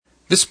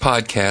This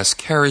podcast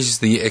carries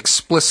the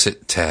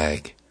explicit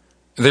tag.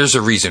 There's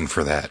a reason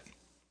for that.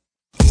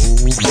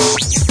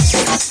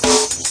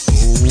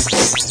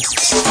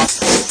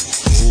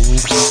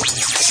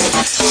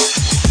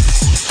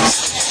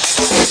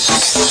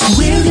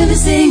 We're gonna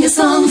sing a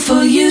song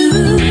for you.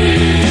 The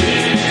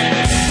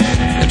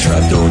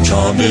trapdoor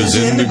charm is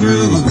in the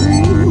groove.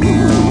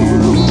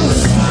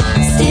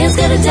 Stan's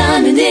got a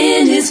diamond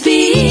in his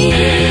feet.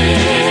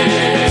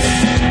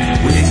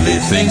 Wiggly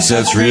thinks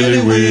that's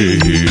really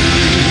weird.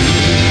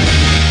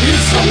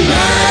 It's a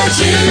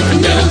magic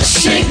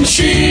milkshake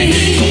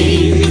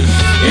machine.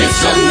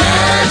 It's a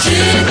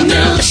magic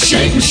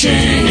milkshake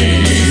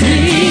machine.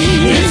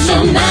 It's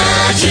a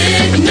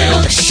magic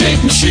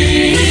milkshake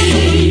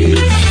machine.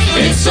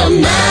 It's a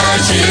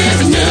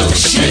magic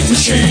milkshake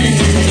machine.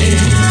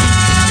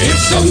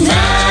 It's a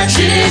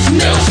magic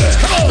milk.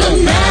 The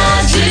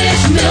magic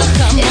milk.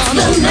 It's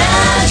the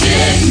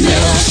magic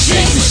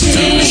milkshake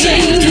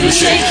machine. Do the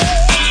shake.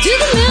 Do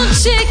the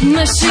milkshake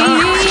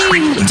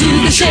machine. Do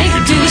the shake.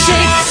 Do the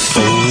shake. Oh,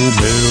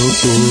 milk,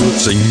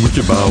 sing with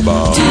your bow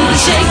bow. Do the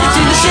shake.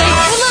 Do the shake.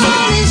 Come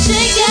on and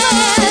shake it.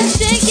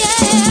 Shake it.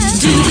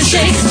 Do the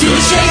shake. Do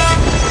the shake.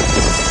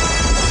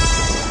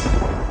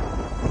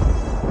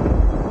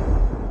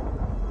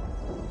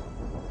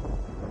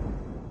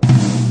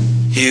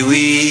 Here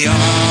we are,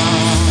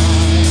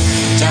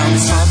 down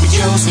Sloppy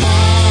Joe's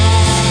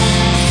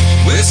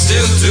bar. We're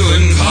still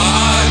doing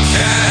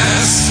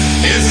podcasts,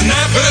 isn't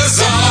that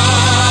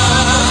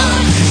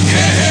bizarre?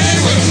 Hey,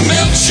 with a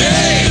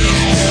milkshake,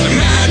 the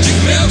magic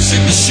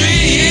milkshake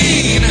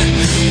machine.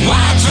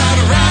 Why try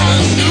to write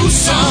a new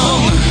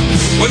song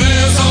when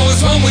there's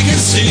always one we can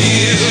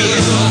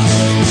steal?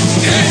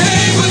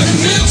 Hey, with a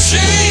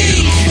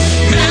milkshake,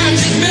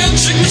 magic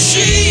milkshake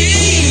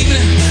machine.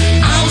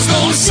 I was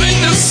gonna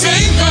sing the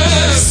same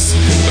verse,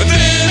 but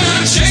then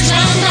I changed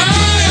my mind.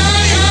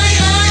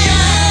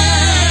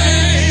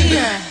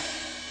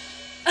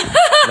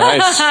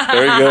 Nice.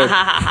 Very good.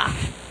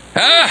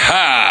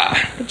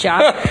 Ha-ha! Good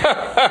job.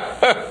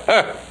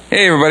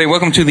 Hey everybody,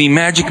 welcome to the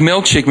Magic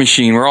Milkshake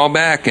Machine. We're all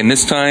back, and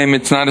this time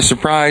it's not a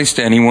surprise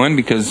to anyone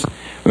because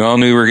we all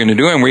knew we were going to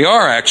do it, and we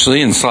are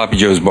actually in Sloppy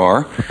Joe's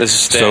bar. This is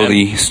Stan. So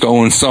the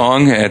stolen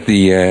song at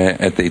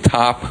the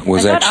top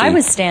was I thought actually I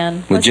was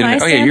Stan. legitimate.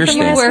 Was Oh yeah, you're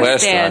Stan.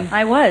 Last time.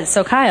 I was.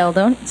 So Kyle,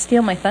 don't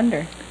steal my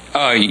thunder.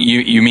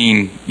 You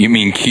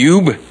mean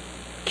Cube?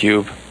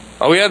 Cube.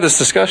 Oh, we had this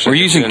discussion. We're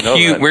using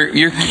Cube.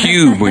 You're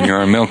Cube when you're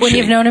on Milkshake. When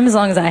you've known him as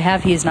long as I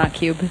have, he's not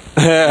Cube. Cube.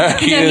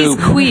 He's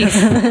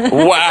Queef.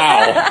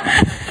 Wow.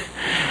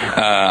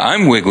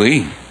 I'm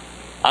Wiggly.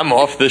 I'm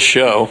off this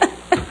show.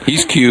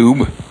 He's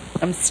Cube.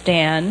 I'm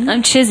Stan.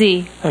 I'm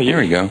Chizzy. Oh, there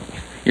we go.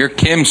 You're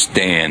Kim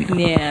Stan.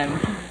 Yeah.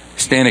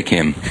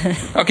 Stanakim.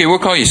 Okay, we'll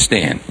call you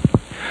Stan.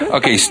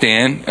 Okay,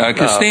 Stan.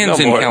 Because Stan's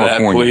no in more of that,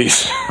 California.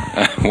 please.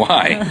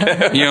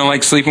 Why? You don't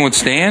like sleeping with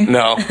Stan?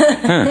 No.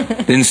 Huh.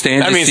 Didn't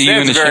Stan just see you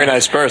in Stan's the a very shower?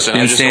 nice person. I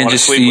Didn't just Stan don't want to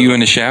just sleep see with you him. in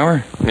the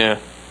shower? Yeah.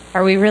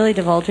 Are we really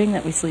divulging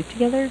that we sleep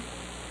together?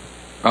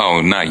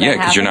 Oh, not yet,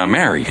 because you're not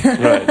married. Of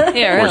Right.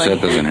 Yeah, course, really.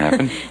 that doesn't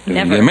happen.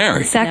 Never. Get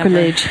married.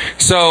 Sacrilege.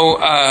 So,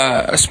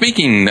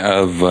 speaking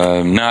of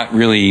not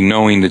really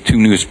knowing the two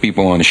newest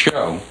people on the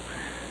show,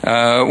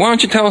 why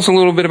don't you tell us a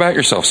little bit about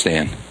yourself,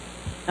 Stan?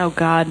 Oh,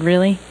 God,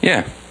 really?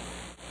 Yeah.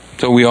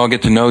 So we all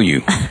get to know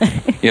you.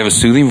 You have a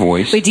soothing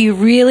voice. Wait, do you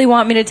really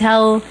want me to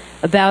tell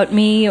about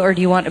me, or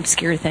do you want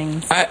obscure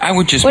things? I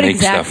would just What make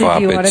exactly stuff up.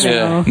 do you want to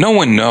know? No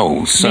one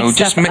knows, so Make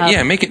just stuff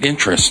up. make it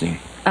interesting.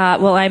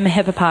 Well, I'm a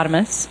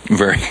hippopotamus.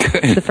 Very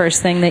The good.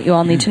 first thing that you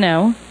all need to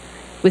know.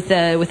 With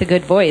a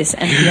good voice.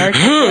 And the arch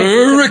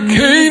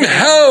Hurricane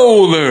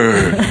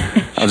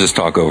Howler. I'll just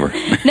talk over.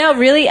 No,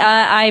 really,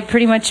 I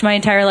pretty much my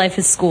entire life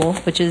is school,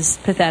 which is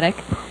pathetic.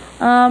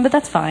 But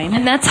that's fine.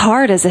 And that's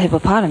hard as a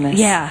hippopotamus.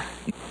 Yeah.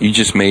 You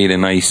just made a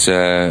nice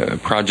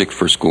project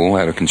for school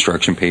out of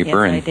construction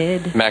paper, Yes, I and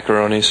did.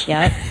 Macaronis.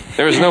 Yep.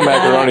 There was no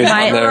macaronis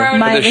My- on there.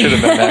 my- There should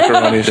have been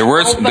macaronis.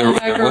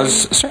 there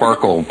was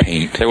sparkle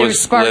paint. There There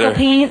was sparkle glitter.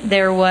 paint.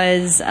 There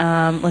was,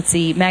 let's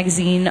see,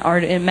 magazine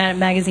art,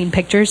 magazine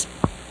pictures.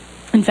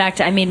 In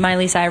fact, I made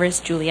Miley Cyrus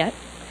Juliet,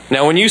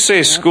 Now, when you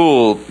say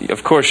school,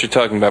 of course you're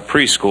talking about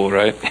preschool,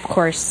 right? of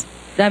course.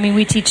 I mean,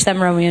 we teach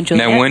them Romeo and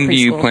Juliet. Now, when do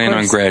you preschool, of plan on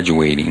course.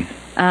 graduating?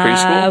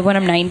 Preschool? When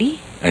I'm 90.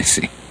 I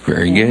see.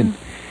 Very good.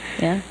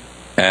 Yeah.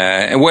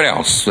 And what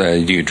else? Do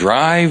you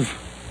drive?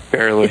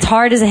 Barely. It's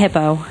hard as a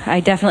hippo. I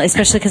definitely,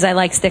 especially because I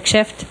like stick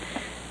shift.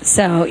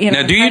 So, you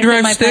know. Now, do you I'm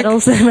trying to drive hit my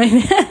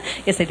stick? pedals.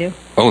 Yes, I do.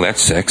 Oh,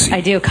 that's sexy.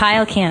 I do.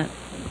 Kyle can't.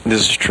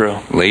 This is true.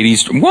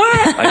 Ladies,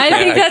 what? I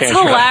think that's can't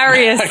drive.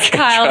 hilarious, I can't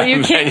Kyle. drive You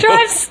a can't manual.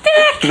 drive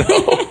stick.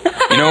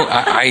 You know,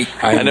 I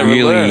never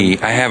really,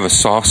 learned. I have a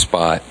soft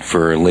spot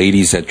for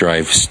ladies that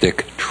drive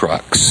stick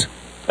trucks.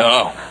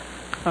 Oh.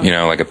 You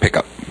know, like a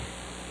pickup.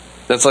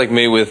 That's like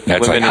me with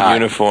That's women like in hot.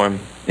 uniform.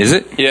 Is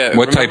it? Yeah.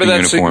 What type of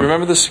uniform?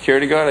 Remember the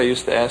security guard I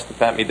used to ask to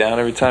pat me down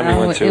every time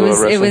we went to it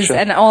was, a wrestling show?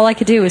 and all I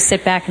could do was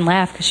sit back and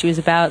laugh because she was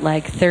about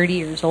like 30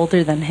 years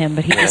older than him,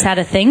 but he just had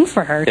a thing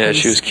for her. Yeah,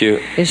 she was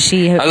cute. Is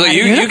she? I was like,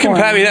 you can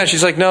pat me down.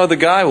 She's like, no, the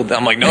guy will.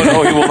 I'm like, no,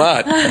 he will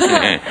not.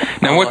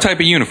 Now, what type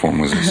of uniform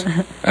was this?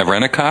 A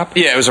rent-a-cop?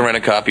 Yeah, it was a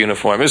rent-a-cop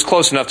uniform. It was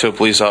close enough to a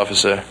police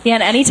officer. Yeah,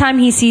 and anytime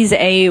he sees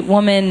a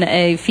woman,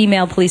 a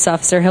female police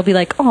officer, he'll be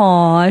like,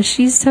 "Aw,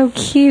 she's so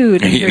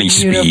cute in And her he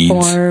speeds.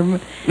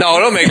 uniform." No,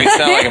 don't make me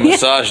sound like a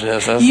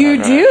misogynist. That's You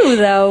not right. do,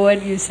 though,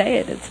 when you say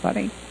it. It's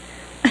funny.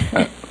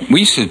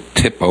 We used to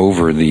tip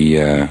over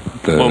the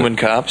Woman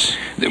cops.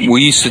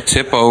 We used to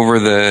tip over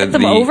the. Tip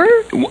them over?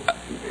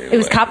 It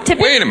was cop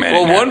tipping. Wait a minute.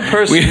 Well, one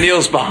person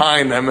kneels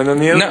behind them, and then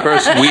the other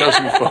person shoves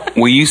them forward.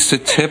 We used to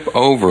tip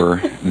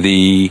over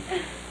the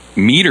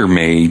meter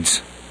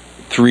maids'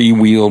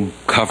 three-wheel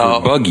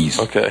covered buggies.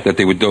 Okay. That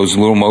they would, those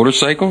little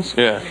motorcycles.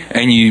 Yeah.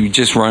 And you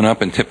just run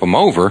up and tip them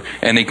over,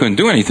 and they couldn't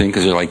do anything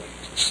because they're like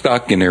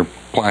stuck in their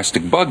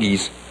plastic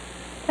buggies.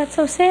 That's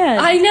so sad.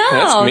 I know.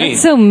 That's mean.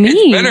 That's so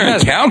mean. Better than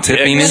cow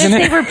tipping, What isn't if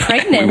it? they were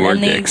pregnant We were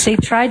and dicks. they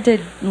tried to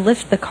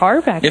lift the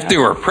car back If up? they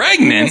were No,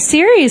 pregnant,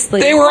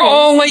 seriously. they were No.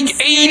 all like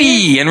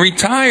 80 and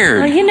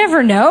retired. Well, you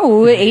never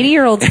know.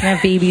 80-year-olds can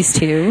have babies,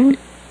 too.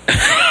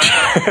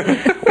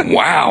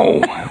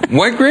 Wow.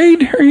 What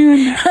grade are you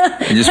in?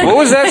 What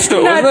was that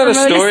story? Not Wasn't that a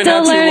promoted, story still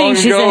not too long learning.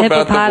 She's ago a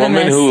about the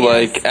woman hippopotamus, who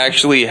yes. like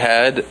actually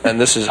had, and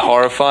this is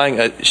horrifying,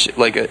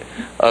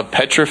 a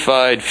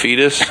petrified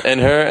fetus in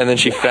her, and then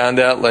she found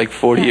out like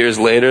 40 years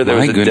later there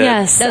My was a goodness. dead.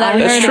 Yes, No, that I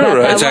was heard true, about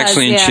right? that. That's was,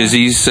 actually in yeah.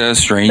 Chizzy's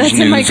strange That's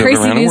news in my of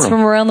crazy around news the from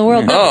world. around the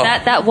world. Oh.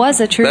 That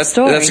was a true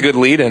story. That's a good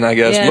lead-in, I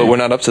guess, Yeah. but we're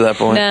not up to that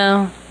point.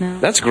 No.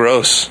 That's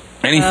gross.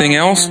 Anything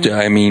else?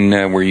 I mean,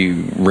 were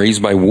you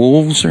raised by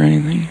wolves or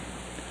anything?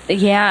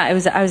 Yeah, I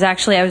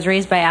was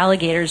raised by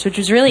alligators, which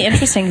was really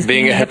interesting. 'Cause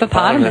Being a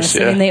hippopotamus, I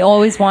yeah. mean, they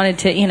always wanted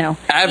to, Avid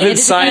it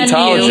depended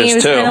on you. Scientologist, It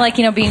was too. kind of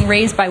like being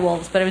raised by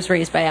wolves, but I was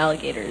raised by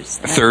alligators.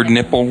 Third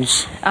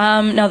nipples?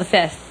 No, the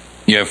fifth.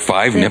 You have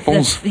five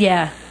nipples?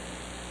 Yeah,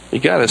 You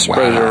gotta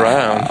spread it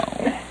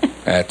around.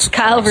 That's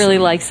Kyle awesome. really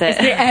likes it.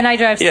 and I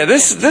drive. Yeah,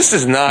 this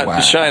does not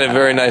Wow. shine a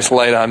very nice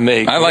light on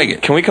me. I like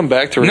it. Can we come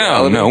back to No,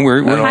 reality? no,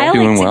 we're Kyle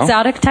doing likes well.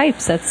 exotic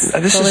types. That's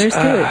This all there is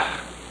is to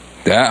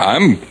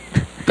it.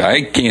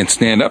 I can't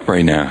stand up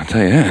right now. I'll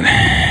tell you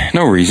that.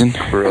 No reason.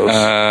 Gross.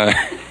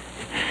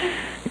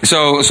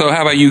 So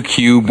how about you,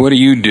 Cube? What do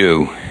you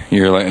do?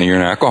 You're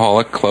an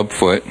alcoholic,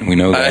 clubfoot. We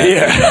know that.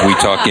 Yeah. We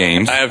talk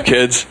games, I have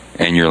kids.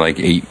 and you're like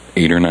 8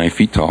 or 9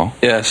 feet tall.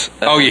 Yes.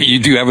 Oh yeah, you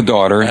do have a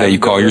daughter that you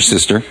call your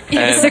sister.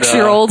 And,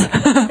 6-year-old.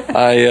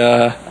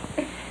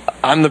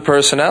 I'm the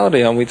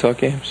personality on We Talk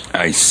Games.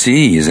 I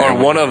see. Is that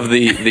Or one of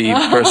the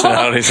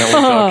personalities on We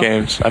Talk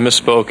Games. I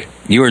misspoke.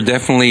 You are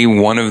definitely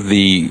one of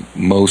the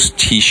most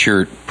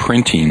T-shirt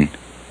printing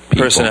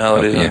people.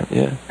 Personalities. Yeah.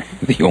 Yeah.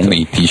 The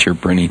only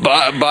T-shirt printing.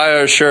 Buy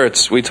our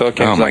shirts. We Talk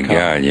Games. Oh my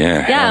God! Yeah.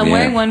 Yeah, Hell I'm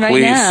wearing one right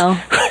Please.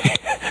 now.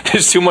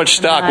 There's too much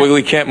stock.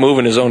 Wiggly can't move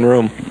in his own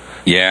room.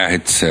 Yeah,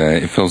 it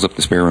fills up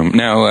the spare room.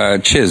 Now,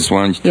 Chiz,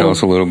 why don't you tell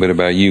us a little bit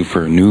about you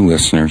for new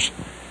listeners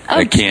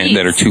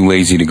that are too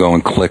lazy to go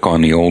and click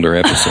on the older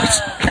episodes?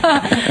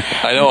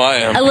 I know I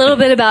am. A little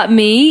bit about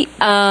me.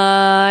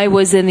 I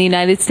was in the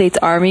United States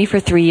Army for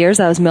 3 years.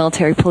 I was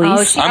military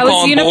police. Oh, I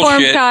was uniformed,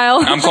 bullshit. Kyle.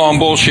 I'm calling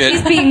bullshit.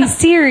 She's being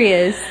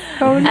serious.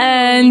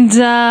 And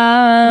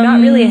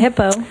Not really a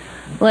hippo.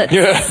 let's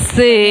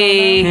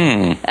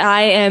see.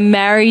 I am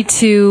married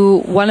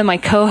to one of my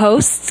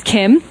co-hosts,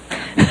 Kim.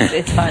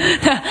 It's fun.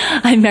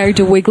 I'm married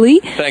to Wiggly.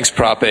 Thanks,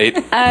 Prop 8.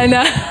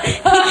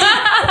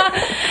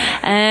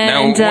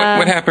 And Now,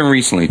 what happened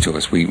recently to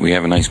us? We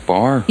have a nice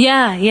bar.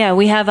 Yeah,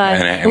 we have a.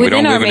 And we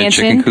within don't our live in a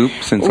mansion, chicken coop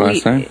since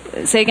last time?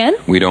 Say again?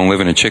 We don't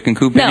live in a chicken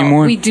coop No,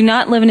 anymore? we do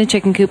not live in a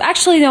chicken coop.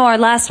 Actually, no, our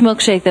last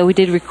milkshake, though, we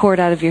did record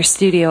out of your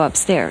studio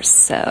upstairs,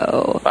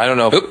 so. I don't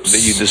know if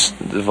Oops. you just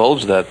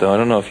divulged that, though. I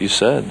don't know if you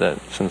said that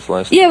since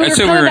last Yeah, I we were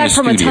said we coming were in back the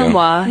from studio.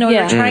 Atumwa. No, we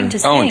yeah. were trying to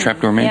sing. Oh, in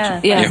Trapdoor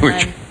Mansion? Yeah. we're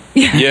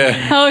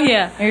Yeah. Oh,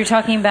 yeah. We were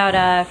talking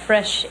about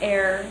fresh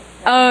air.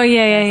 Oh,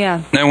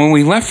 yeah. Now, when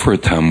we left for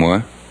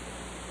Atumwa,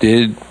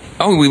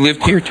 we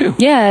lived here too.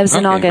 Yeah, it was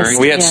in Okay, August.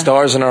 very We had yeah.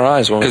 stars in our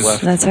eyes when we 'Cause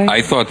left. That's right.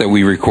 I thought that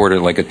we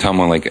recorded like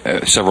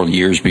Atumwa several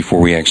years before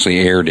we actually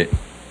aired it.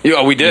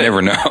 Yeah, we You did.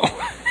 never know.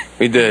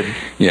 We did.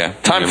 Yeah.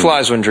 Time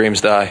flies when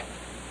dreams die.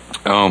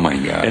 Oh my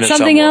God. And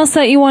Something else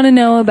that you want to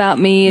know about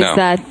me is No.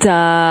 that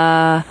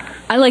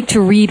I like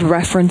to read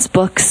reference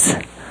books.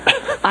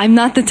 I'm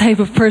not the type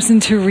of person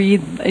to read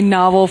a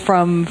novel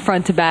from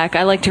front to back.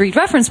 I like to read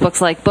reference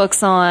books, like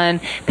books on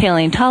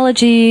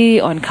paleontology,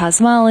 on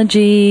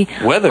cosmology,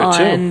 Weather, on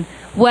too.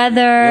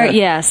 weather.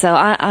 Yeah, so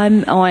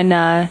I'm on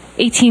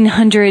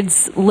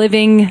 1800s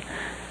living.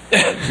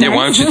 Yeah,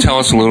 why don't you tell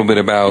us a little bit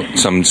about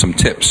some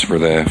tips for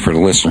the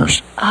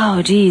listeners?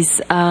 Oh,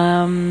 geez.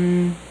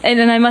 And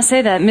then I must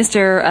say that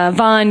Mr.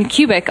 Von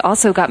Kubick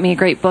also got me a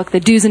great book, The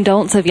Do's and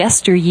Don'ts of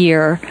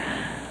Yesteryear.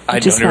 I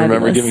Which is don't even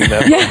remember fabulous.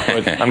 giving you that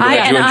book, but I'm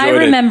glad you I enjoyed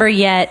it. remember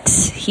yet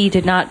he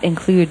did not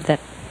include that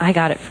I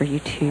got it for you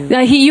too.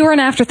 You were an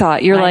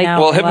afterthought. You're I like,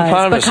 know. Well, It was.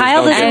 hippopotamuses But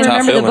Kyle don't doesn't get top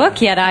remember the billing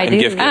book yet. I and do.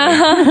 gift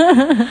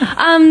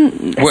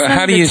giving. Well,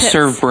 how do you tips.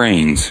 serve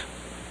brains?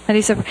 How do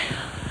you serve?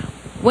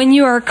 When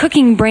you are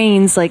cooking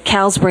brains, like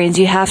cow's brains,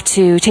 you have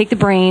to take the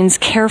brains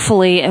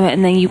carefully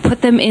and then you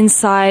put them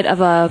inside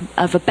of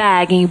a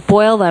bag and you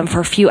boil them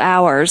for a few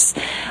hours.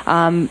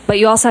 But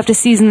you also have to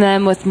season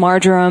them with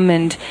marjoram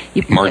and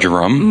you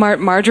Marjoram?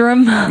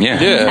 marjoram.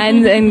 Yeah. Yeah.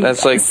 And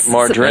That's like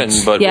margarine,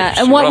 but yeah, with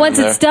and some rum once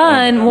in it's there.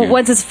 done,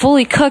 once it's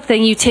fully cooked,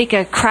 then you take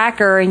a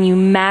cracker and you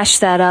mash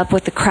that up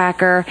with the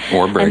cracker,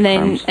 Or and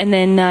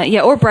then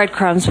or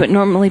breadcrumbs, but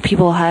normally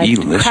people have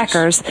Delicious.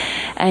 crackers,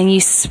 and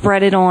you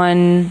spread it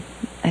on.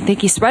 I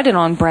think you spread it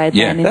on bread.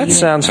 Yeah. then and That eat it.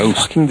 sounds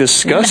fucking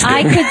disgusting.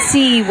 I could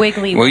see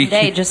Wiggly Well, one you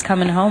day can- just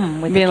coming home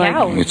with Being the like,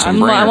 cow. With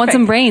some I brain. want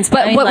some brains.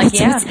 But I mean, what's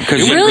yeah.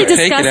 Because you really take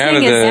it out disgusting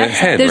of is the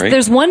head, right?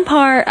 there's one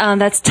part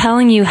that's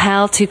telling you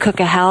how to cook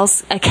a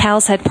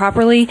cow's head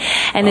properly,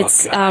 and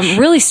it's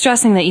really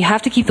stressing that you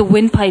have to keep the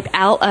windpipe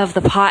out of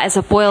the pot as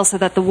it boils so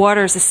that the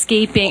water is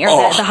escaping,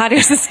 or the hot air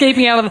is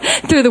escaping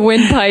through the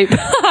windpipe.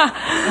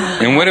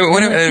 And what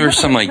if there were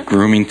some like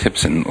grooming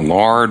tips and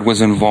lard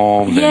was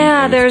involved?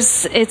 Yeah, and,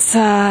 there's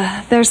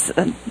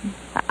I'm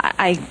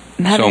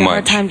having So a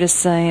hard much. time just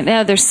saying.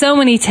 Yeah, there's so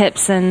many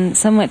tips and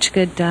so much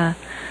good.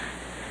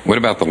 What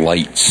about the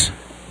lights?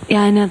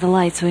 Yeah, I know the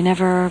lights. We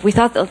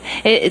thought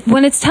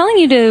when it's telling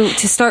you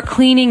to start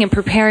cleaning and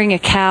preparing a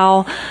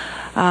cow,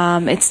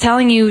 it's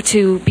telling you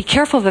to be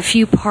careful of a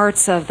few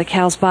parts of the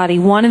cow's body.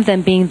 One of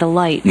them being the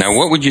lights. Now,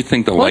 what would you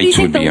think the What do you lights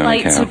think would be the on a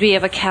lights cow? would be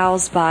of a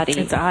cow's body?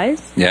 Its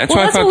eyes. Yeah, that's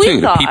Well, what I thought we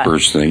too. thought. The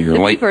peepers, your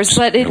The lights, peepers,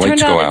 but it your lights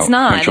turned go out out. it's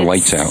not. Bunch of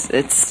lights out.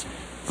 It's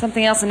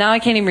something else, and now I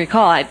can't even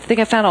recall. I think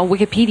I found it on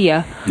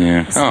Wikipedia.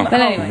 Yeah. Oh, But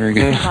anyway. very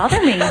good.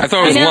 Bother me. I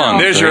thought it was I know.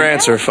 lungs. There's your right?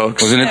 answer,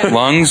 folks. Wasn't it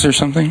lungs or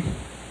something?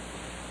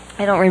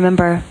 I don't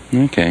remember.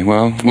 Okay,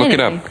 well, look it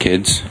Anyway. up,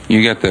 kids.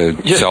 You got the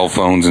cell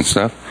phones and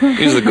stuff.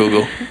 Use the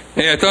Google.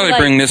 Hey, I thought I'd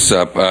bring this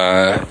up.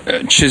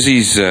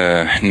 Chizzy's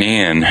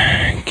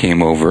Nan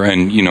came over,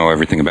 and you know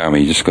everything about me.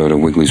 You just go to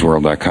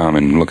wigglysworld.com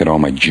and look at all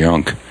my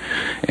junk.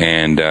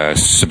 And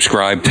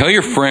subscribe. Tell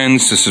your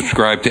friends to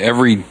subscribe to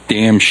every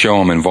damn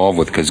show I'm involved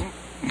with, because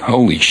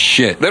holy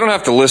shit. They don't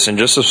have to listen.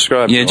 Just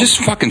subscribe. Yeah, to them. just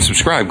fucking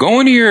subscribe. Go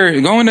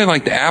into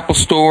like the Apple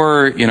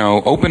Store,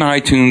 open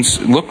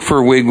iTunes, look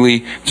for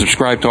Wiggly,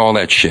 subscribe to all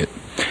that shit.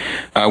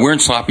 We're in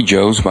Sloppy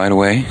Joe's, by the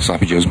way,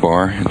 Sloppy Joe's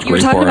Bar. It's a You were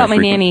great talking bar. about I my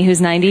frequent. nanny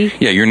who's 90.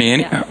 Yeah, your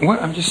nanny. Yeah.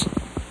 What? I'm just,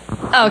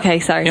 Oh, okay,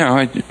 sorry.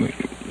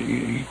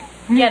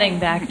 Getting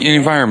back to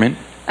environment.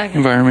 Okay.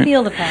 Environment.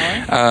 feel the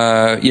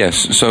power.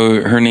 Yes.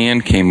 So her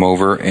nan came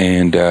over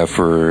and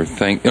for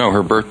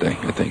her birthday,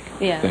 I think.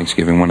 Yeah.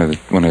 Thanksgiving, one of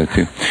the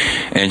two,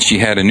 and she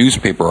had a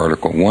newspaper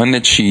article, one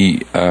that she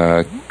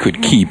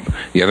could keep,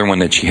 the other one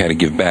that she had to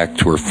give back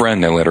to her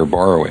friend that let her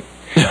borrow it,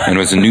 and it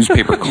was a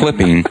newspaper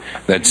clipping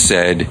that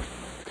said,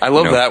 I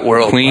love that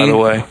world, by the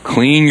way.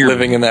 Clean your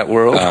Living in that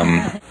world.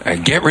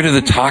 get rid of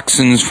the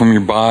toxins from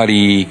your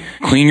body.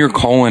 Clean your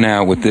colon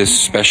out with this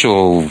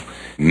special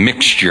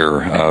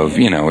mixture of,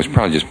 it's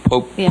probably just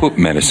poop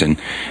medicine.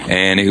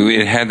 And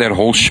it had that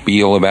whole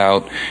spiel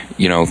about,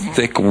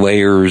 thick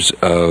layers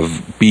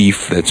of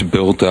beef that's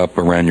built up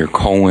around your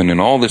colon and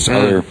all this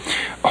other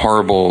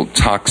horrible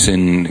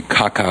toxin,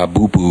 caca,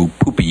 boo-boo,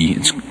 poopy.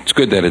 It's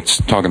good that it's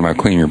talking about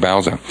cleaning your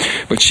bowels out.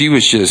 But she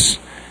was just...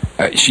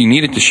 she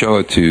needed to show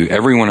it to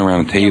everyone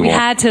around the table.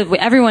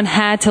 Everyone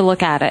had to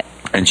look at it.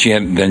 And she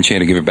had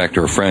to give it back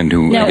to her friend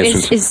who No, I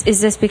guess was... is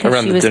this because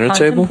Around she the was dinner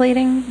table?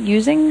 contemplating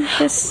using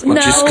this? Well,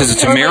 just 'cause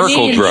it's a or was miracle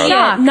she in drug.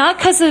 shock? Not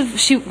because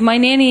of my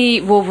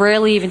nanny will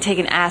rarely even take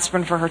an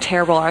aspirin for her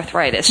terrible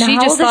arthritis. Now, She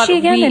how just old is thought she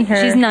again?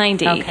 she's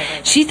 90. Okay,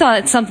 right. She thought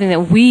it's something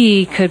that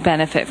we could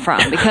benefit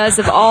from because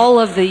of all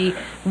of the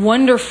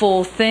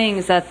wonderful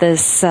things that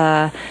this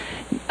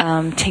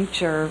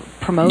tincture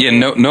promotes. Yeah,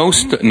 no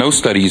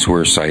studies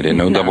were cited,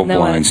 no double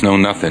blinds, no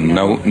nothing,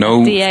 no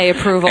FDA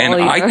approval And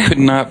either. I could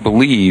not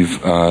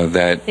believe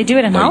that They do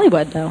it in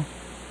Hollywood, though.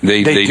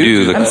 They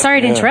do. I'm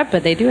sorry to interrupt,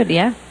 but they do it,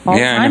 all the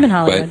time in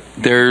Hollywood.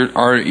 But there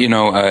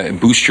are,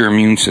 boost your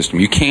immune system.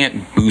 You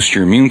can't boost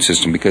your immune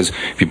system because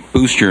if you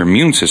boost your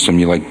immune system,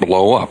 you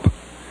blow up.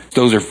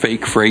 Those are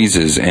fake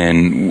phrases,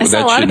 and I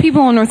saw a lot of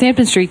people on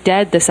Northampton Street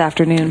dead this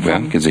afternoon.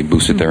 because they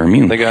boosted their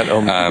immune. They got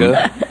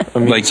omega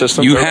immune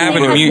systems. you have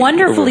an They have immune.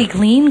 wonderfully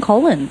clean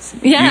colons.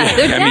 Yeah,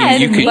 they're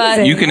dead,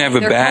 but you can have a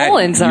their bad.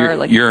 colons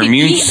are your you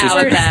immune eat system.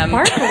 out of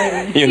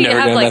them. You've You never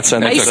have done that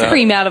sentence. ice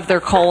cream out of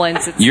their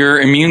colons. It's, Your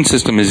immune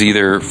system is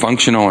either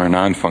functional or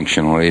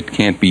non-functional. It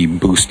can't be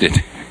boosted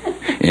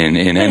in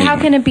But any. how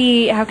can it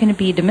be? How can it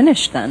be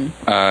diminished then?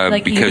 Because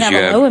you can have you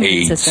a have low immune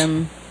AIDS.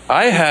 system.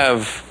 I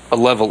have a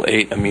level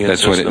 8 immune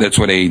system. That's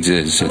what AIDS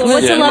is. It's-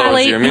 What's a level lowers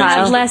 8, your immune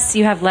Kyle? system.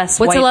 You have less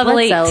What's a white level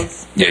blood 8?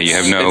 cells. yeah, you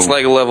have no. It's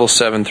like a level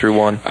 7 through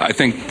 1. I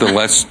think the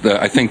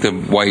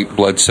white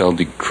blood cell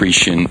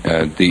decrease in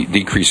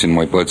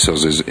white blood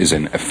cells is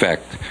an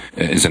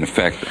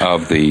effect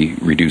of the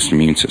reduced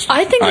immune system.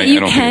 I think that I you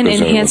don't can think it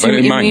goes enhance over,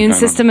 your but it might, I immune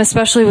don't know. system,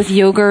 especially with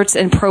yogurts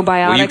and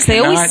probiotics. They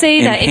always cannot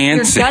say that if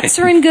enhance your it. guts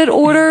are in good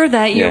order,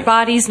 that your Yeah.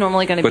 body's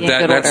normally going to But be in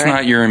good order. that's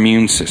not your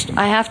immune system.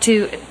 I have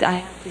to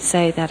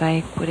say that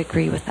I would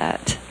agree with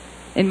that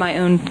in my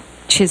own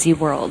chizzy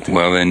world.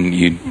 Well, then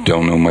you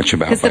don't know much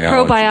about Because the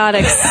biology.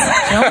 probiotics,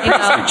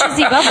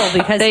 Chizzy bubble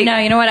because They- no,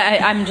 you know what?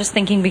 I'm just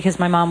thinking because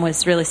my mom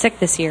was really sick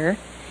this year,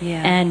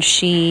 Yeah. and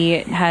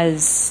she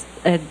has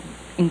a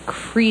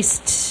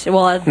decreased. No,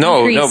 but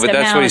that's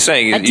amount, what he's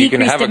saying. You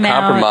can have a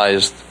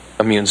compromised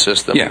immune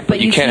system, Yeah. but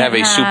you can't have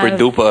a super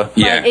duper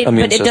Yeah. immune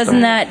But it system.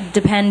 doesn't that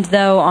depend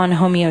though on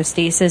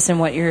homeostasis and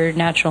what your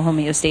natural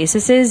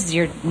homeostasis is,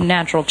 your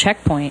natural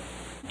checkpoint.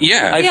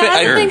 Yeah, Yeah,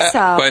 I sure. think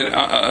so. But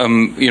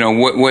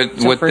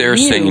what for they're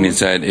you- saying is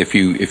that if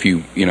you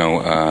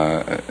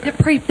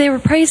they were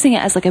praising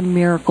it as like a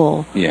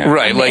miracle. yeah,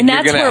 Right, like and you're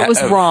that's gonna where it was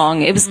have-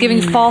 wrong. It was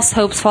giving false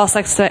hopes, false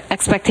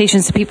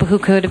expectations to people who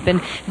could have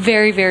been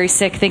very, very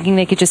sick, thinking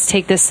they could just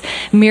take this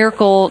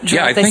miracle drug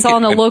Yeah, I they think saw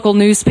in the it- local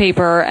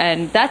newspaper,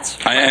 and that's.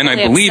 And I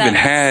really believe it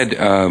upsetting.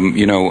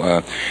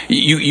 had,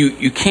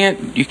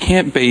 you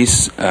can't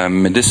base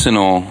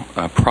medicinal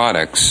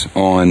products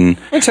on.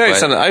 Let me tell you but-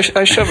 something.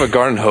 I shove a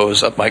garden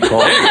hose up my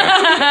colon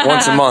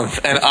once a month,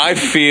 and I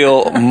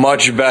feel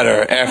much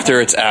better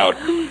after it's out.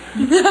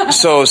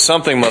 So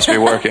something must be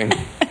working.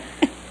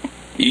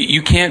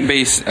 You can't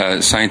base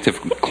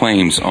scientific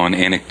claims on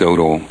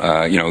anecdotal.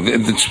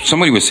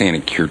 Somebody was saying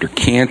it cured her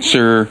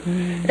cancer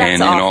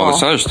and all this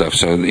awful. other stuff.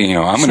 So I'm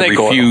going to Snake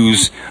oil.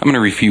 refuse. I'm going to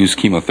refuse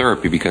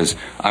chemotherapy because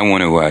I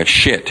want to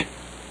shit.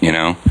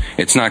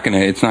 It's not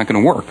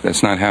gonna work.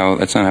 That's not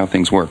how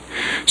things work.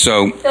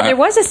 So There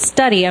was a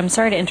study. I'm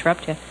sorry to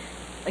interrupt you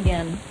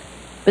again,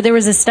 but there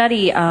was a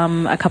study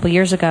a couple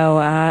years ago.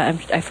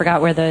 I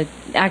forgot where the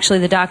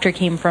doctor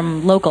came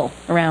from, local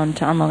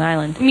around on Long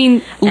Island. I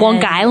mean, Long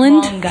And-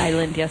 Island? Long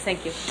Island, yes,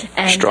 thank you.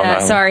 And Strong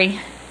Island. sorry,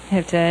 I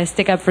have to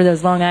stick up for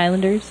those Long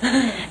Islanders.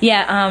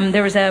 Yeah,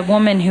 there was a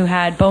woman who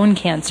had bone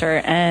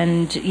cancer,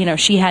 and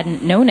she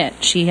hadn't known it.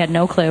 She had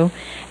no clue,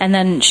 and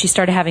then she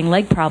started having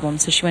leg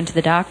problems. So she went to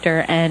the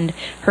doctor, and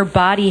her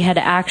body had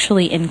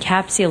actually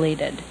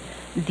encapsulated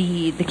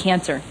the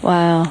cancer.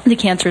 Wow. The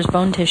cancer's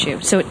bone tissue,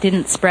 so it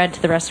didn't spread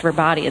to the rest of her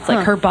body. It's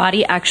like her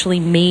body actually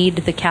made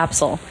the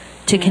capsule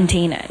to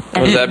contain it.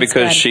 And Was it that didn't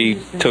because spread. she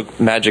took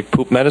magic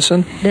poop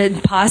medicine?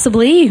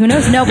 Possibly, who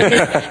knows? No, but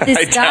this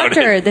I doubt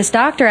this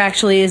doctor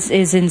actually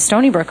is in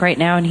Stony Brook right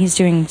now, and he's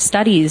doing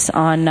studies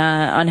on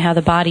how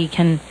the body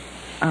can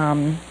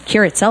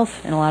cure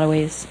itself in a lot of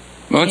ways.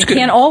 well, it's It good.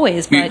 can't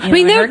always, but I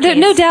mean, in her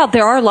no case- doubt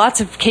there are lots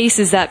of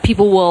cases that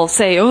people will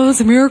say, "Oh, it's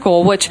a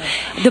miracle," which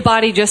the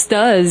body just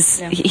does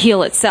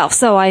heal itself.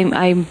 So I'm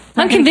gonna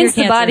convinced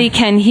cure the body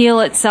cancer. can heal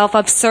itself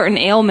of certain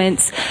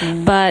ailments,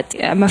 but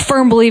I'm a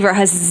firm believer it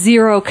has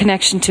zero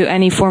connection to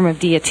any form of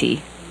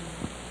deity.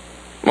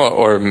 Well,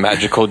 or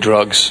magical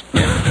drugs.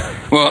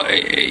 Well,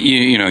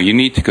 you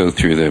need to go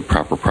through the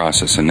proper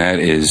process, and that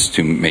is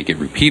to make it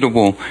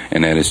repeatable,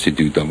 and that is to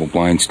do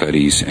double-blind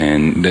studies.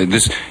 And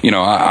this,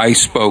 I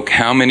spoke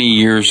how many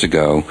years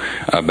ago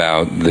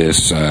about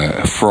this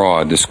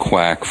fraud, this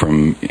quack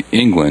from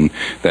England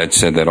that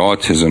said that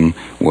autism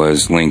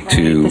was linked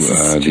to this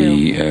is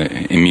the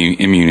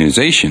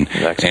immunization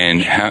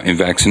and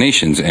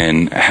vaccinations,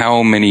 and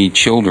how many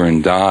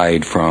children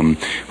died from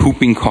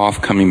whooping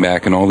cough coming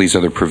back and all these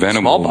other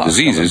preventable Smallpox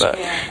diseases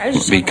coming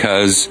back.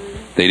 because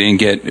they didn't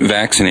get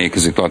vaccinated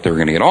because they thought they were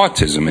going to get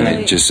autism,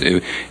 and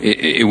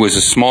it was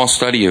a small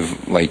study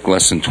of like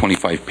less than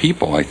 25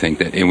 people. I think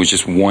that it was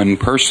just one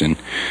person,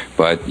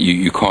 but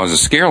you cause a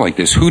scare like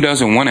this. Who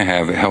doesn't want to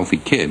have a healthy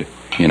kid?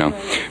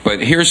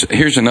 But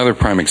here's another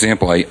prime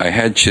example. I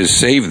had to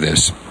save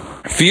this.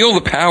 Feel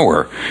the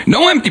power.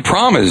 No empty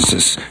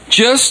promises,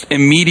 just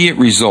immediate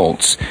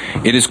results.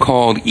 It is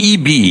called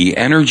EB,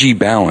 Energy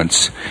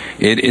Balance.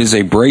 It is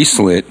a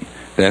bracelet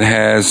that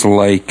has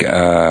like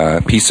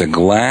a piece of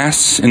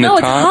glass in the No,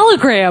 it's a top.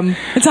 hologram.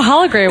 It's a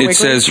hologram. It Wiggly.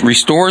 says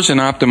restores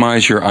and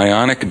optimize your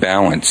ionic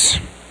balance.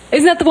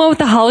 Isn't that the one with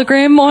the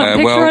hologram on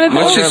picture on it?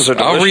 let's Holograms just, are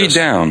I'll read delicious.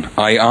 down.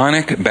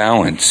 Ionic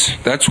balance.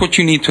 That's what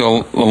you need to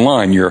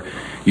align your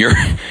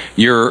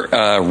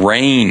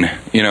rain,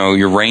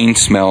 your rain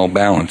smell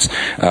balance.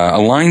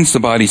 Aligns the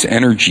body's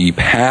energy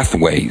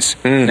pathways.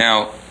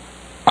 Now,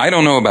 I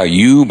don't know about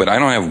you, but I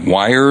don't have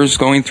wires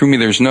going through me.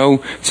 There's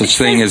no such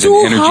thing as an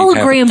Dual energy pathway.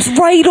 holograms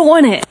right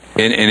on it.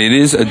 And it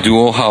is a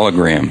dual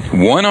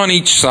hologram, one on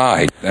each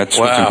side. That's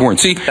what's Wow. important.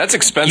 See, That's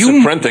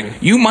expensive printing.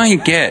 You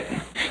might get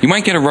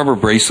a rubber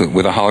bracelet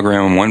with a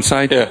hologram on one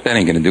side. Yeah. That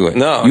ain't going to do it.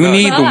 No, you no.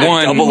 need the Ah.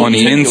 one Double on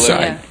the articulated.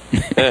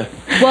 inside.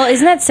 Well,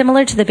 isn't that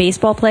similar to the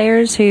baseball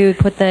players who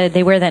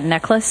they wear that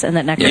necklace, and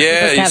that necklace is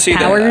supposed to you have see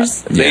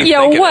powers? that. They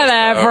Yo, think it has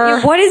whatever. power.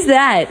 What is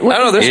that? I don't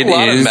know. There's It a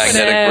lot of is-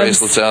 magnetic Crabs.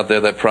 bracelets out there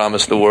that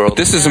promise the world.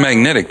 This is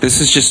magnetic.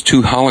 This is just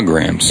 2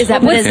 holograms. Is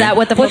that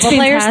what the What's football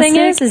players thing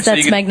is? fantastic? Is So that's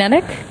you can-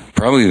 magnetic?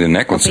 Probably the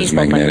necklace Or is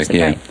baseball magnetic,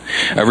 players,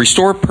 yeah.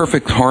 Restore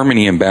perfect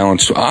harmony and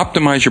balance to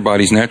optimize your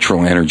body's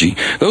natural energy.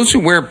 Those who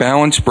wear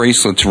balance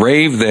bracelets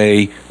rave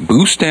they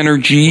boost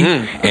energy,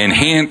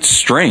 enhance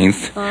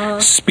strength,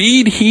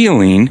 speed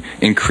healing,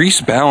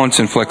 increase balance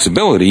and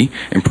flexibility,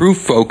 improve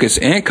focus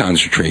and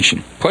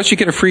concentration. Plus, you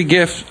get a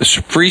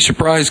free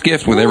surprise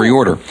gift with every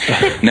order.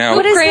 Now,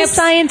 What is Crabs. the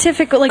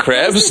scientific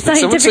Crabs? What's the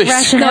Someone scientific say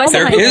rationale?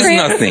 there behind is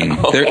crabs? nothing.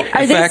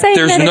 Are In they fact, saying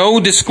there's that no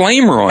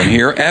disclaimer on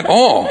here at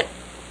all.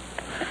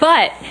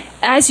 But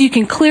as you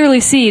can clearly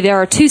see, there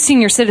are 2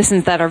 senior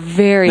citizens that are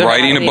very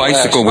Riding a happy.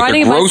 bicycle with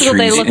Riding their a bicycle, they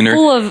groceries look in their.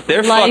 full of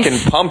They're life. fucking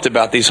pumped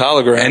about these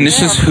holograms. And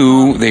this is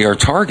who they are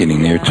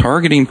targeting. They're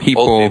targeting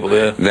people, Old people,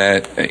 yeah.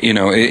 that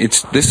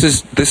this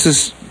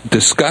is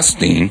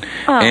disgusting.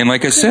 Oh, and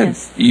like I said,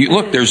 goodness.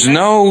 look, there's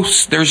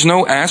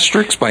no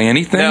asterisks by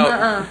anything.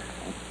 Now,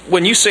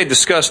 when you say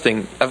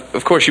disgusting,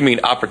 of course you mean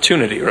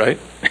opportunity, right?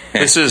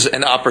 This is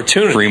an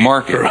opportunity Free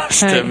market. for us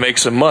to make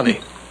some money.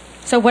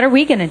 So what are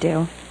we going to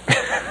do?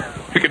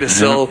 We're going to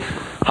sell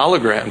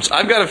holograms.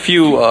 I've got a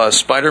few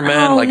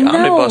Spider-Man, Oh, no.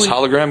 omnibus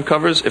hologram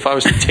covers. If I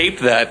was to tape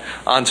that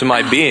onto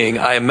my being,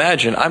 I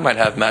imagine I might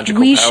have magical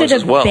We powers should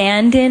as well.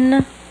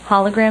 abandon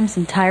holograms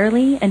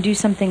entirely and do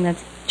something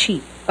that's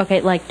cheap.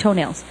 Okay, like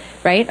toenails,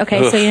 right?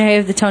 Okay, so Ugh. you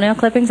have the toenail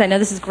clippings. I know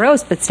this is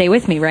gross, but stay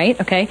with me, right?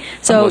 Okay,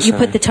 so I'm you listening.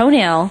 put the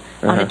toenail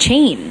on a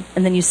chain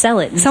and then you sell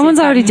it. And so Someone's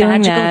it's got already doing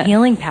magical that.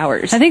 healing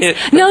powers. I think It-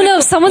 no,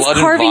 someone's blood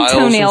and carving vials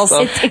and toenails.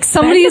 stuff. It's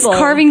Somebody is expendable.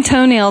 carving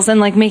toenails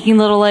and like making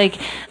little like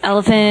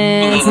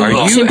elephants. Are and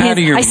you chimpanzees. out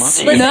of your I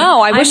mind?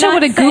 No, I I'm wish I not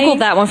would have saying- Googled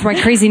that one for my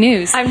crazy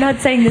news. I'm not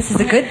saying this is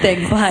a good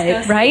thing,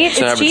 but right? It's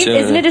an It's cheap.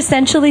 opportunity. Isn't it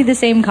essentially the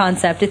same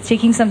concept? It's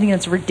taking something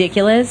that's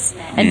ridiculous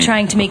and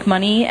trying to make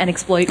money and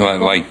exploit people.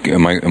 Like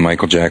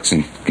Michael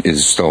Jackson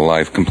is still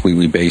alive,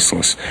 completely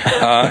baseless.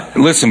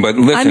 Listen, it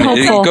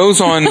hopeful. goes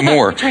on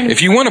more.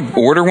 If you want to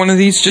order one of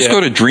these, just Yeah.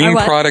 go to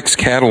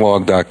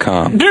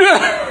dreamproductscatalog.com.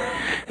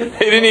 They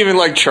didn't even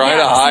try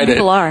to hide Some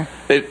people it. are.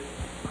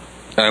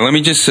 Let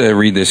me just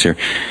read this here.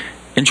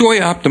 Enjoy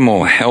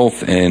optimal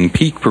health and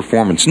peak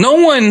performance. No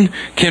one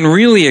can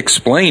really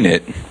explain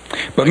it,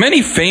 but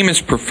many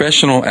famous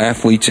professional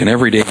athletes and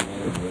everyday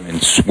women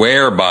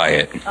swear by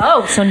it.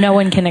 Oh, so no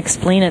one can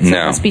explain it. So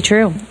No. it must be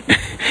true.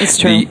 It's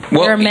true.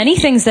 Well, there are many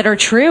things that are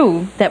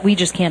true that we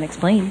just can't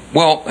explain.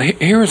 Well,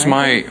 here's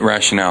my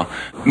rationale.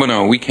 Well,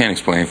 no, we can't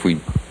explain if we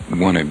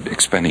want to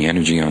expend the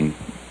energy on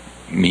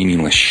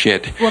meaningless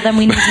shit. Well, then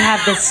we need to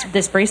have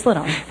this bracelet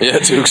on. Yeah,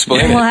 to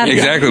explain We'll it. have-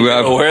 Exactly. We'll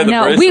have- Wear the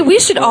No, bracelet. we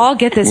should all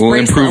get this We'll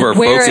bracelet. improve our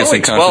Wear it. focus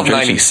and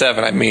concentration.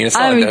 $12.97. I mean, it's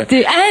not I mean, like that.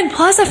 dude, and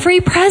plus a free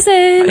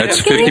present.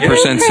 That's Get it,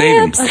 50% crabs.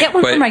 savings. I'll get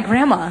one But- for my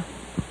grandma.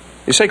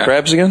 You say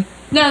crabs again?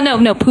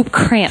 No, poop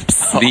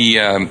cramps. The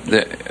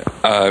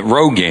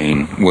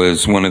Rogaine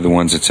was one of the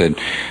ones that said,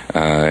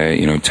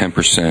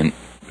 10%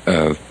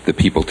 of the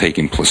people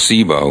taking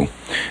placebo.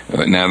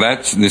 Now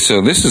this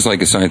is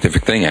like a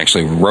scientific thing,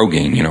 actually.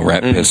 Rogaine,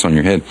 rat piss on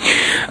your head.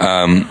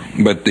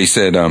 But they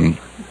said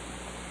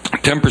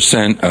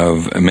 10%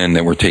 of men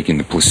that were taking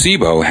the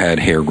placebo had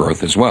hair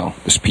growth as well.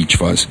 This peach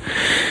fuzz.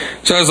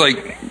 So I was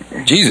like,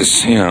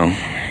 Jesus,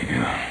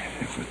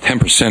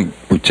 10%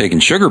 were taking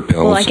sugar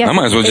pills. Well, I guess I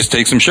might as well it's- just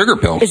take some sugar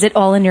pills. Is it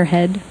all in your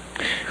head?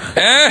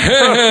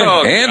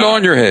 And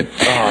on your head.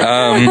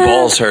 My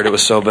balls hurt. It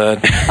was so bad.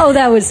 Oh,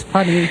 that was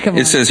funny. Come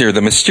on. It says here,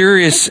 the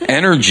mysterious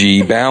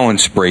energy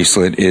balance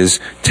bracelet is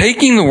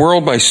taking the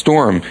world by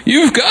storm.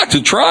 You've got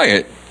to try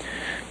it.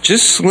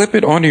 Just slip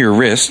it onto your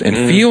wrist and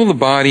feel the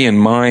body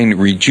and mind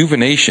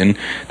rejuvenation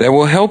that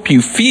will help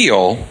you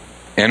feel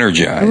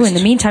energized. Ooh, in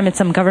the meantime, it's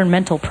some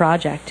governmental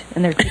project,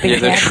 and they're keeping Yeah,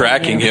 they're tabs on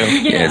tracking you.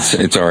 Yeah,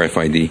 it's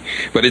RFID.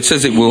 But it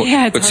says it will.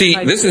 Yeah, it's but see,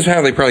 RFID. this is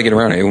how they probably get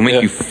around it. It will make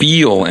Yeah. you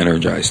feel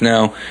energized.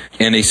 Now,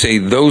 and they say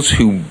those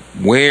who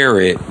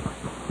wear it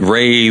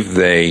rave,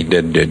 they. See,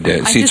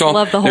 just it's all,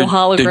 love the whole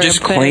they're hologram just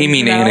thing,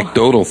 claiming you know?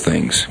 anecdotal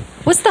things.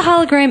 What's the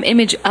hologram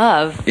image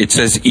of? It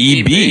says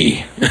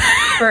EB.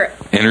 for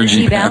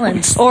Energy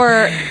balance. Or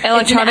It's an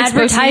electronics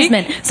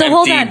advertisement. So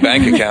hold Empty on.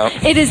 bank account.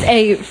 It is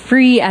a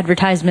free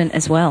advertisement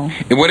as well.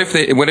 What if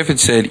it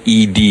said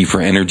ED for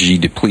energy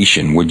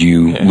depletion? Would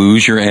you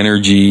lose your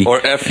energy?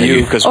 Or F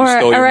you, because we Or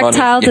stole your money.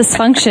 erectile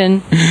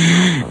dysfunction.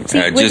 See,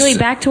 just- Wiggly,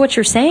 back to what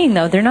you're saying,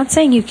 though. They're not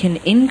saying you can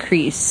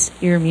increase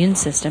your immune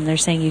system. They're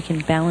saying you can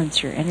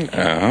balance your energy.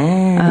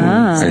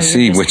 I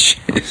see. just- Which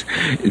is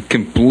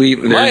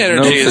completely. My There's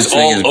energy no is such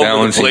thing all as over the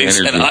balancing place,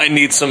 energy. and I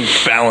need some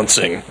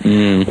balancing.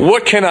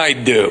 What can I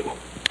do?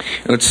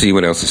 Let's see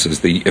what else it says.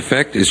 The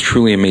effect is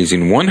truly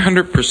amazing.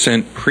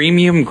 100%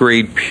 premium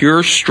grade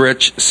pure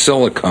stretch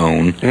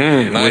silicone.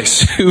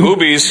 Nice.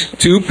 With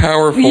two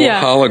powerful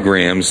Yeah.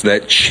 holograms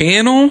that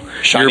channel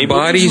Shiny your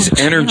body's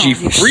boobies. energy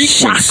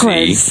frequency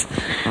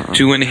Chakras.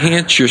 to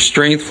enhance your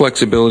strength,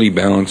 flexibility,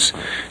 balance,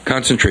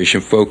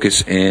 concentration,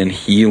 focus, and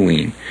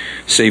healing.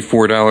 Save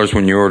 $4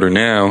 when you order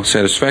now.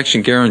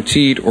 Satisfaction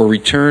guaranteed, or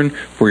return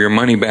for your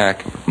money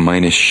back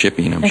minus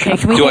shipping. I'm sure.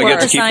 Can we Do I think get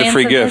about to keep the science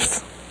free of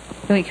gift?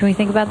 this? Can we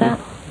think about that?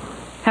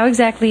 How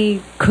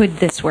exactly could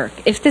this work?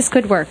 If this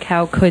could work,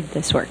 how could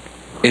this work?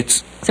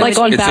 It's So Like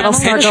it's- on it's a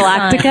Battlestar picture.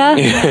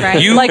 Galactica?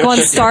 Right. You- Like on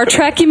Star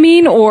Trek, you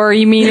mean? Or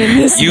you mean in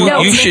this you.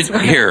 world? You should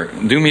here.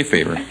 Do me a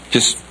favor.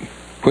 Just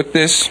put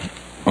this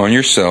on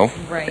yourself.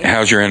 Right.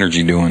 How's your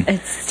energy doing?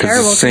 It's 'Cause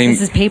terrible the 'cause same.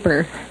 this is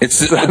paper. It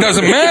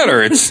doesn't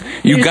matter. It's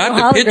you There's got no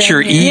the hologram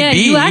picture here. Yeah, ED.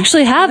 you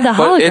actually have the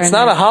hologram. But it's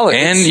not a hologram.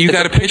 And It's- you it's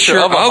got a picture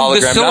of a of the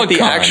hologram, not the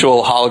silicone.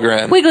 actual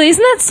hologram. Wiggly,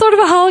 isn't that sort of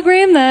a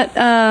hologram?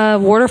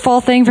 That waterfall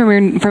thing from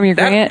your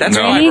That's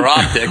granny? fiber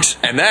optics,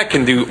 and that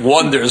can do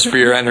wonders for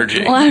your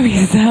energy. Well, I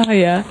mean, so,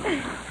 yeah.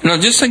 No,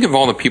 just think of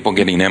all the people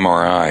getting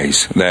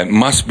MRIs that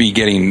must be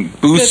getting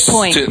boosts Good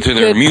point. to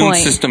their Good immune point.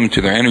 system, to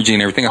their energy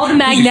and everything. All the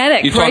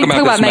magnetic, you talk right? about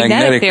Talk this about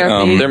magnetic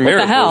therapy. They're What the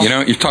miracles. hell? You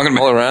know, you're talking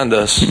All about around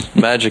us,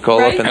 magic all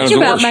Right? up in How does Think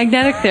it about work?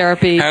 magnetic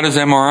therapy. how do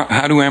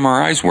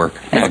MRIs work?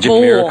 Magic Bull.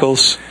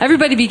 miracles.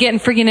 Everybody be getting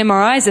freaking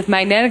MRIs if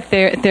magnetic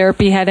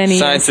therapy had any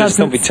Scientists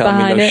don't be substance telling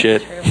me behind no it.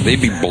 shit.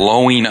 They'd be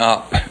blowing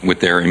up with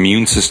their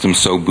immune system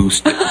so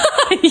boosted.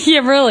 Yeah,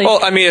 really.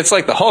 Well, I mean, it's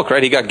like the Hulk,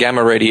 right? He got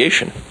gamma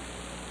radiation.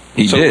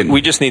 He So did.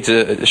 we just need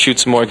to shoot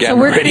some more So gamma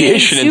we're creating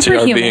radiation into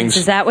our superhumans. beings.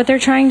 Is that what they're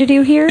trying to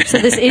do here? So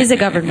this is a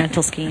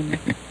governmental scheme.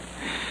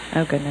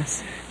 Oh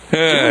goodness.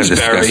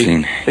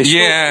 Disgusting. They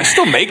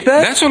still make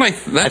that? That's what I. I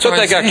That's thought what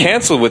that got saying.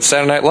 canceled with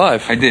Saturday Night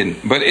Live. I did,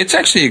 but it's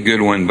actually a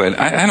good one. But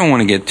I don't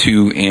want to get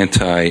too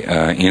anti.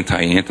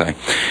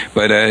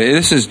 But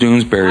this is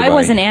Doonesbury. I by-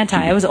 wasn't anti.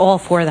 I was all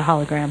for the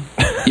hologram.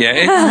 Yeah,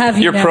 it's, Have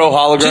you You're know. pro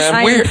hologram. just I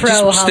am wear, pro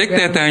just stick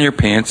that hologram. down your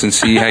pants and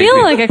see how I you feel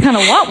feel. like I kind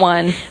of want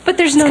one. But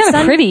there's It's no kind of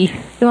sun. pretty.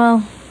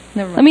 Well,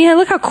 never mind. I mean,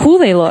 look how cool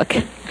they look.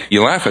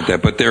 You laugh at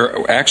that, but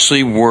there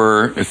actually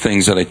were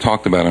things that I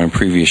talked about on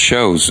previous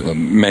shows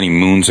many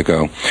moons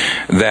ago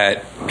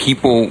that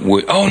people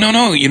would. Oh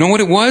no! You know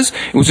what it was?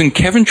 It was in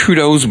Kevin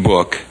Trudeau's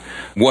book.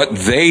 What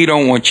they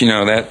don't want you to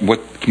know, that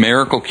what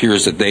miracle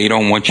cures that they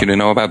don't want you to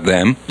know about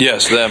them.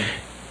 Yes, them.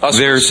 Us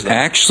There's versus them.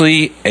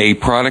 actually a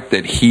product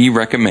that he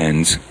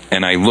recommends,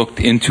 and I looked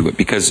into it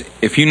because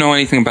if you know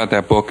anything about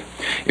that book,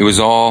 it was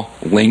all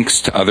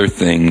links to other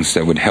things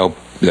that would help,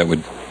 that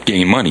would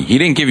gain money. He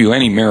didn't give you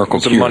any miracle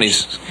It's a cures. money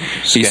He's-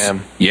 scam.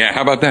 Yeah,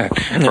 how about that?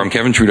 From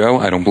Kevin Trudeau?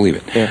 I don't believe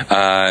it. Yeah.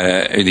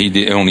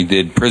 Only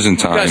did prison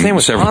time. guy's name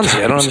was several Ponzi.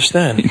 I don't times.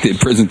 understand. He did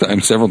prison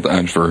time several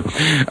times for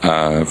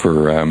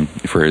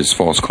his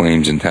false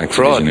claims and tax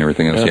Fraud. evasion and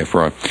everything else. Yeah. Yeah,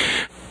 fraud.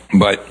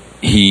 But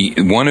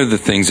one of the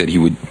things that he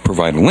would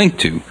provide a link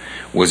to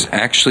was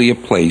actually a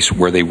place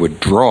where they would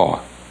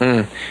draw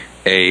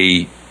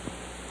a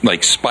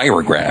like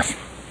spirograph,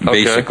 Okay.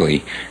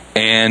 basically,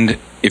 and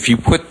if you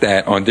put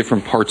that on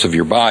different parts of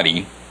your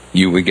body,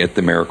 you would get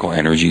the miracle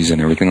energies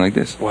and everything like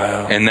this.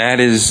 Wow. And that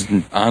is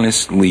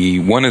honestly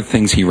one of the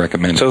things he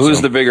recommended. So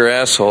who's the bigger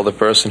asshole? The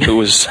person who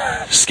was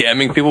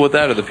scamming people with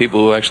that, or the people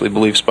who actually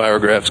believe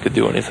spirographs could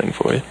do anything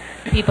for you?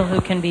 People who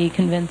can be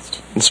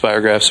convinced. And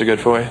spirographs are good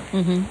for you?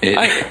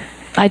 It-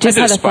 I just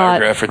I had did a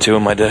thought. spirograph or two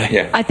in my day.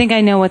 yeah. I think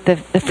I know what the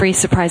free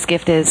surprise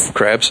gift is.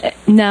 Crabs?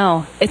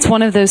 No, it's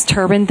one of those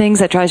turban things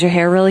that dries your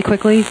hair really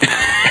quickly.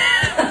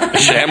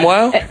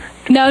 ShamWow?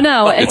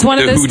 No, it's one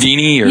of the those.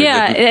 Houdini or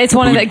yeah, the- it's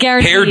one of the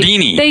guaranteed.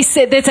 Hairdini. They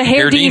say it's a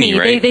Hairdini, hairdini.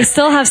 right? They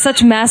still have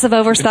such massive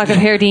overstock of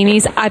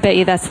hairdinis. I bet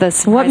you that's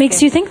this. What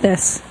makes you think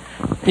this?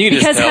 You can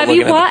just Because tell have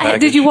looking you at the watched?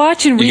 package. Did you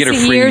watch in You get a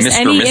recent free years Mr.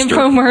 any Mister.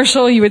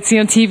 infomercial you would see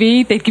on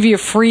TV? They'd give you a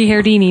free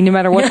hairdini no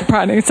matter what the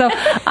product. So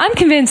I'm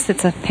convinced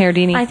it's a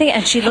hairdini. I think,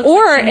 and she looks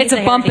Or like she it's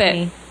needs a bump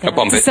Hairdini. it. A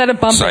bump It's a set of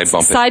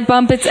bumpets, Side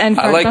bump it. and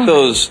I front like bump-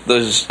 those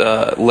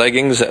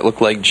leggings that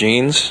look like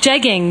jeans.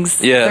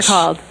 jeggings. Yes. They're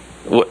called.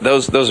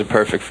 Those are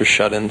perfect for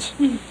shut-ins.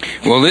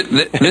 Well, this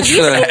You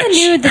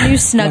see the new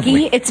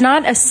Snuggie? It's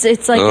not a.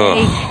 It's like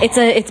Ugh.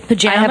 it's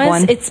pajamas. I have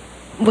one. It's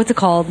what's it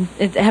called?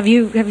 Have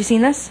you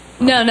seen this?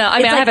 No. I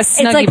mean, It's I have a it's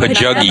snuggie. like but-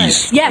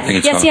 Pajuggies. I Yes, think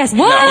it's yes, called. yes.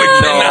 No,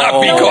 it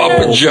cannot be called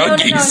No,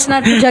 pajuggies. it's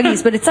not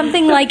pajuggies, but it's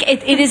something like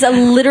it is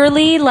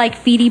literally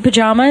like feety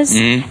pajamas,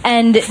 Mm-hmm.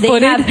 and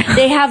Footed?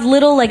 they have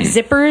little like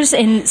zippers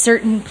in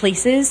certain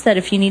places that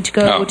if you need to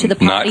go Oh, to the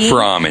not potty, for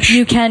Amish.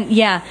 you can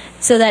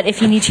so that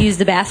if you need to use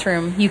the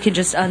bathroom, you can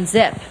just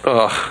unzip.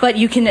 Ugh. But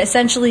you can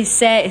essentially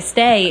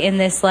stay in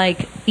this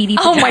like feety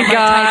Oh pajama my type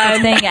God.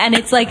 of thing, and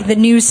it's like the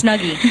new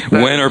Snuggie.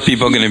 When are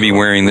people going to be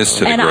wearing this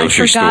to the And I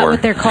grocery forgot store?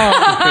 what they're called.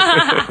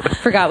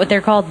 Forgot what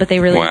they're called, but they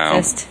really Wow.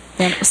 exist.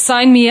 Yep.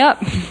 Sign me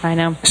up. I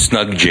know.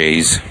 Snug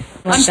Jays.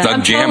 Like that.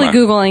 I'm Snug totally jamma.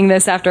 Googling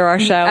this after our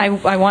show.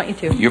 I want you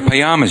to. Your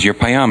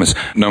pajamas.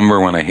 Number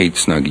one, I hate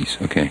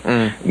Snuggies. Okay.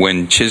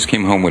 When Chiz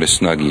came home with a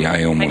Snuggie,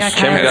 I almost got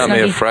Jim Kyle got me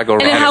a Snuggie. Fraggle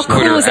and then how Rock. put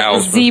cool her was it? out.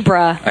 The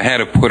zebra. I had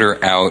to put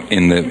her out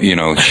in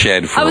the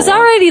shed for I was a while.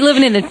 already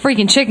living in a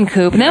freaking chicken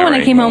coop, and then when I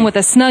Alright, came home well. with a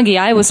Snuggie,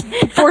 I was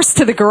forced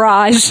to the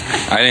garage.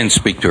 I didn't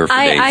speak to her for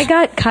days. I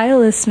got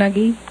Kyle a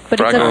Snuggie, but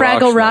it's a Fraggle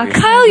Fraggle Rock Rock.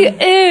 Snuggie. Kyle, you,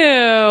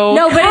 ew.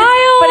 No, but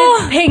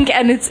it's pink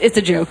and it's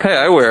a joke. Hey,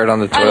 I wear it on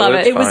the toilet. love it.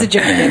 It's It was a fine.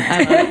 joke. I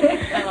love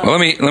it.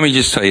 Well, let me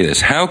just tell you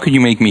this. How could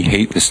you make me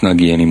hate the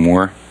Snuggie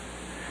anymore?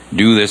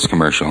 Do this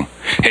commercial.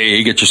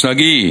 Hey, get your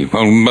Snuggie.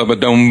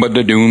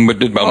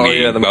 Oh,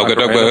 yeah, the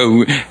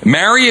Macarena.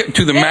 Marry it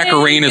to the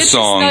Macarena get your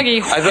song. Snuggie.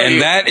 I thought And you-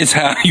 that is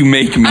how you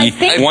make me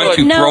think- want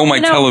to no, throw my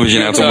no.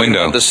 television out the Talking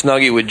window. about the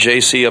Snuggie with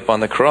JC up on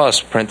the cross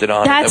printed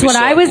on it. That's that we what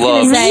saw I at was going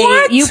Love's. to say.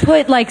 What? You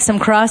put like some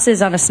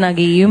crosses on a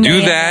Snuggie. You Do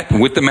may- that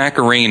with the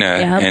Macarena,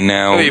 Yep. and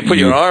now Oh, you put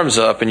your arms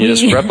up and you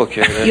just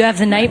replicate it. You have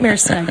the nightmare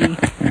Snuggie.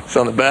 It's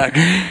on the back.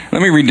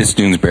 Let me read this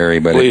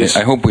Doonesbury, but Please.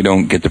 I hope we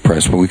don't get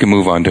depressed, but we can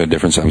move on to a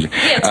different subject.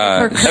 For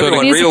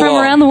everyone, music read from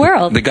along. around the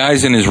world. The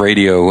guy's in his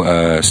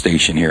radio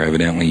station here,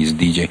 evidently he's a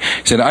DJ,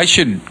 said, I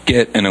should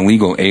get an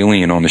illegal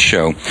alien on the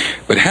show,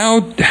 but how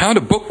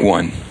to book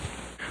one?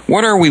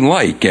 What are we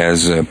like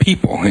as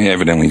people?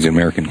 Evidently he's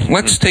American.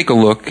 Let's take a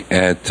look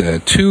at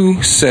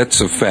two sets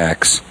of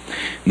facts.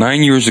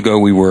 9 years ago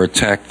we were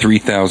attacked,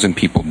 3,000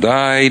 people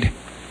died.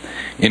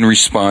 In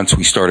response,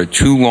 we started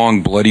 2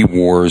 long bloody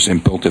wars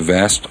and built a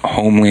vast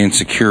homeland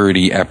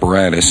security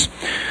apparatus,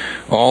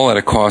 all at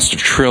a cost of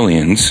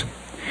trillions.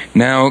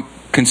 Now,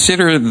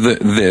 consider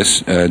this.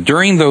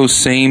 During those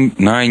same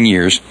 9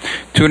 years,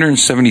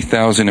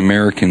 270,000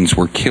 Americans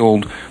were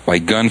killed by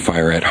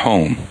gunfire at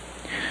home.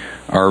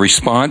 Our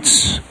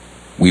response,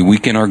 we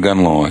weaken our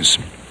gun laws.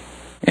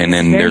 And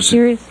then Very there's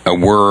serious. a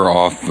whir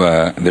off.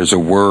 There's a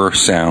whir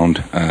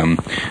sound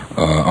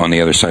on the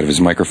other side of his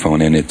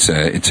microphone, and it's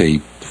a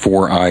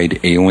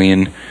 4-eyed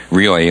alien,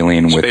 real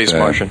alien with Space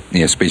Martian.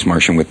 Yeah, space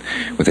Martian with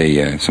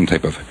a some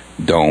type of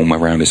dome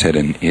around his head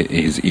and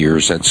his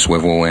ears that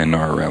swivel and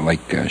are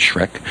like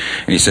Shrek.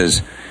 And he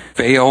says,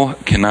 "Fail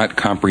cannot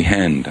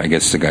comprehend." I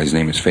guess the guy's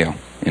name is Fail,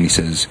 and he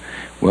says,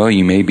 "Well,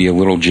 you may be a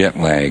little jet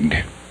lagged."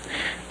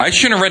 I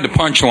shouldn't have read the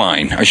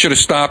punchline. I should have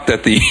stopped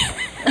at the.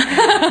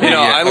 You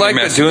know, I like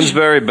the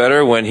Doonesbury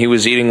better when he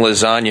was eating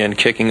lasagna and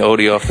kicking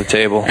Odie off the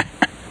table.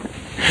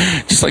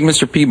 Just like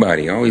Mr.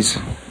 Peabody, always.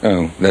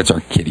 Oh, that's our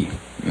kitty.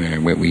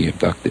 We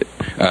abducted.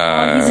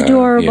 he's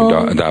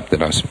adorable. He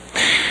adopted us.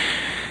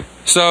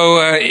 So,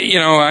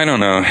 I don't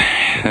know.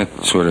 That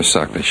sort of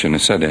sucked. I shouldn't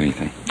have said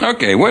anything.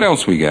 Okay, what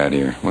else we got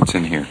here? What's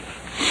in here?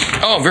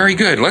 Oh, very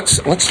good. Let's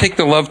take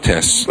the love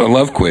test, a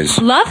love quiz.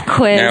 Love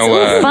quiz. Now,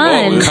 Ooh,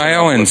 fun.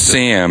 Kyle and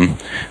Sam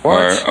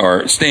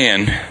are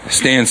Stan,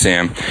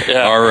 Sam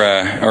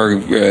Yeah.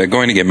 are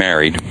going to get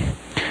married.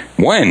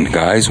 When,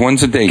 guys?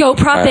 When's the date? Go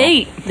Prop Kyle?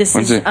 8. This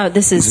When's is it?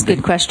 this is a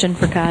good question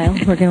for Kyle.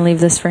 We're going to leave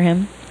this for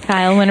him.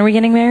 Kyle, when are we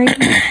getting married?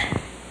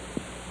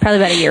 Probably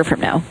about a year from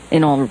now.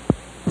 In all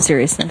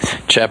seriousness.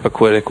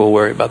 Chappaquiddick, we'll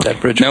worry about that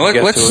bridge. Now when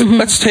we get to it.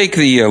 let's take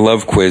the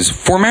love quiz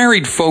for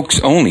married folks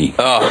only.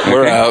 Oh,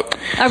 we're Okay. out.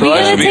 Are we I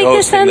gonna should be take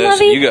this hosting then,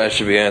 Lovey? You guys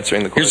should be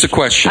answering the question. Here's the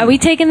question. Are we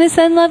taking this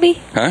then,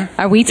 Lovey? Huh?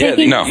 Are we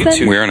taking No, this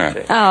then? we are not.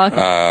 Oh,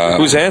 okay.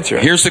 Who's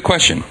answering? Here's the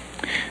question.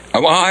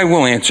 Well, I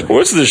will answer.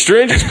 What's the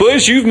strangest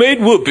place you've made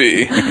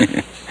whoopee?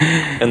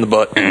 In the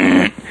butt.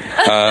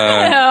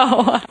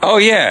 Oh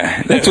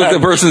yeah, that's what the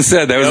person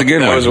said. That was a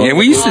good that one. was one Yeah, of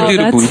we the used to good do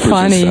the ones. bloopers That's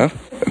funny. and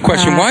stuff.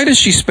 Question: why does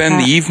she spend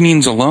the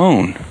evenings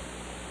alone?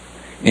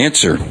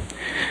 Answer: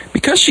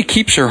 because she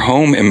keeps her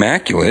home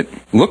immaculate,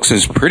 looks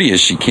as pretty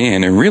as she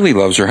can, and really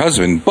loves her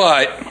husband,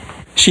 but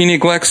she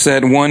neglects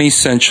that one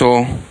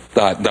essential ...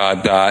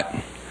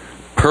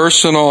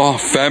 personal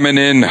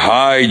feminine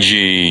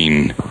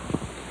hygiene.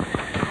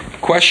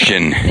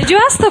 Question. Did you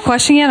ask the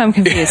question yet? I'm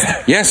confused.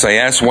 Yes, I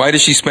asked why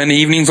does she spend the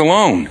evenings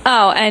alone?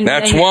 Oh, and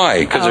That's why.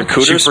 Because her oh. cooter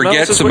She smells,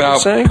 forgets is what you're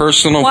about saying?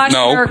 Wash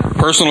her-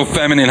 personal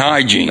feminine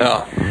hygiene.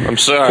 No, I'm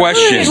sorry.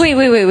 Question.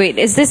 Wait.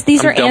 Is this?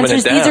 These I'm are dumbing it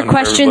answers. These down are for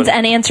questions everybody.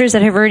 and answers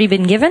that have already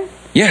been given.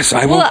 Yes,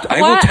 I will. Well,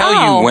 I will tell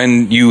wow. you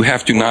when you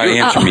have to not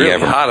answer me Really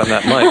ever. hot on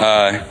that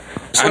mic.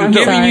 I'm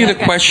giving sorry. you the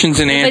Okay. questions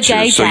and Give a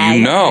answers so jag.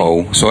 you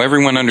know, so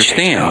everyone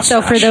understands.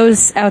 So for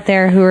those out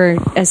there who are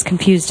as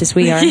confused as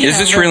we are, Is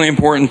this really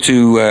important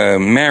to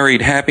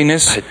married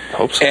happiness? I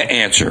hope so.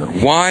 Answer.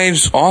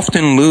 Wives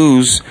often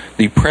lose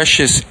the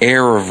precious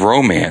air of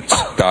romance,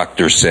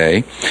 doctors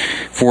say,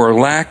 for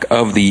lack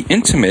of the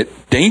intimate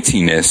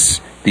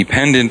daintiness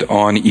dependent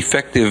on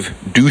effective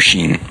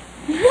douching.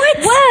 What?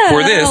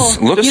 For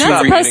this, look Just to You're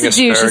not stop supposed to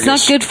eating douche. It's not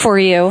asparagus. good for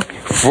you.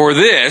 For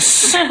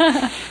this.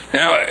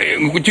 Now,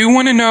 do you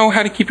want to know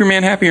how to keep your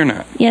man happy or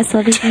not? yes,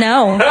 Lovey.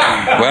 No,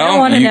 Well,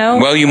 wanna know.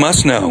 Well, you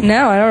must know.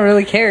 no, I don't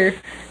really care.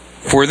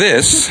 For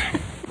this,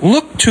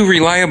 look to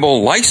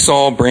reliable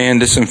Lysol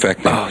brand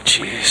disinfectant. Oh,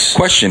 jeez.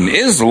 Question: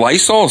 is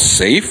Lysol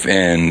safe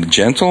and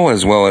gentle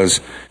as well as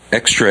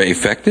extra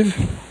effective?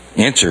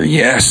 Answer: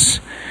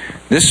 yes.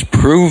 This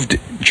proved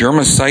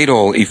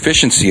germicidal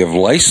efficiency of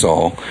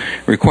Lysol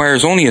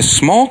requires only a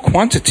small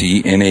quantity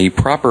in a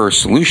proper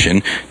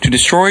solution to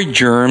destroy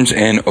germs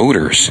and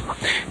odors,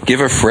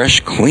 give a fresh,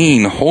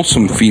 clean,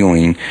 wholesome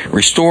feeling,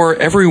 restore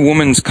every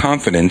woman's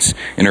confidence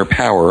in her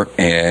power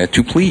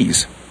to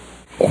please.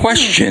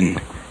 Question: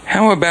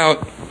 how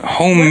about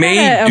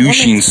homemade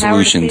douching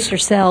solutions?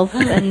 Yourself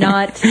and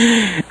not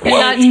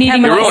not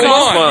needing Hold Lysol.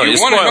 on. You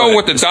want to know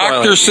what the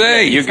doctors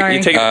say? You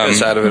take a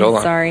piss out of it. Hold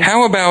on. Sorry.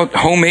 How about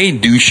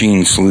homemade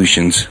douching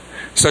solutions,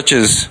 such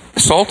as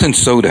salt and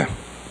soda?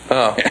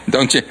 Oh.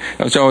 Don't you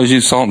always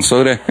use salt and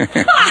soda?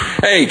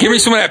 Hey, give me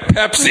some of that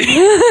Pepsi.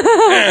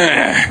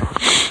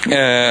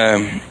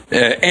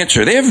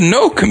 Answer: they have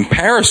no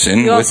comparison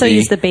You with also the.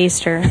 use the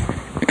baster.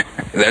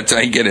 That's how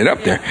you get it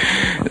up there.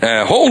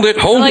 Hold it.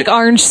 I like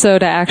orange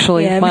soda,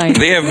 actually. Yeah. Mine.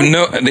 They have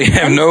no. They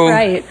have no.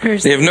 Right.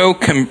 There's- They have no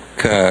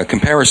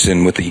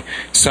comparison with the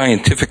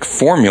scientific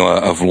formula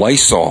of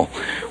Lysol,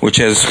 which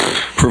has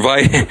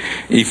provided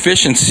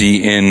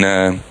efficiency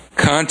in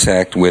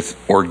contact with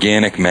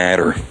organic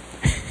matter.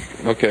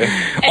 Okay.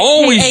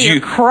 Always Hey, your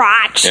use.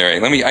 crotch. All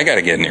right, I got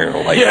to get in here.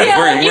 Like, Yeah.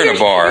 we're in a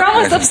bar. You're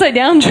almost upside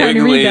down trying to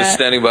Jiggly read is that.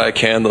 standing by a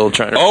candle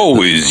trying to.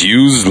 Always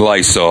use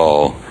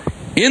Lysol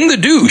in the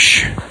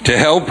douche to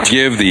help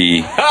give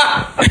the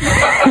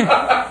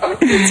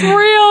It's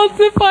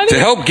real. It's funny. to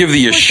help give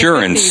the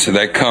assurance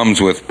that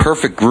comes with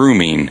perfect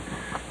grooming,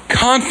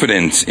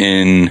 confidence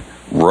in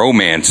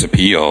romance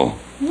appeal.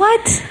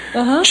 What?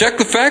 Check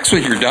the facts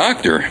with your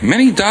doctor.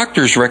 Many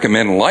doctors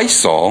recommend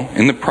Lysol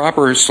in the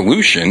proper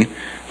solution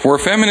for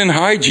feminine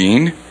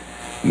hygiene,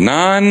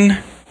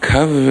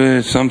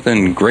 non-covet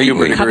something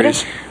greatly.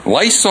 Covetous?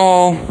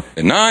 Lysol,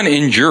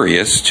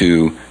 non-injurious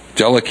to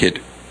delicate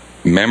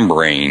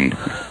membrane.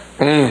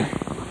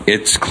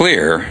 It's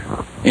clear.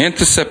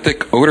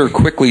 Antiseptic odor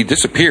quickly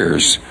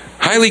disappears.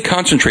 Highly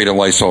concentrated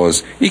Lysol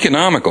is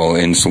economical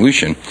in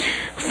solution.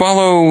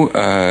 Follow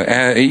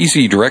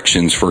easy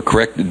directions for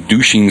correct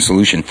douching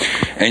solution.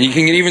 And you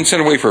can even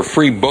send away for a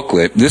free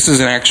booklet. This is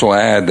an actual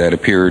ad that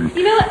appeared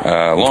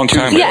a long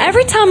time ago. Yeah,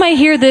 every time I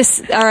hear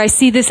this or I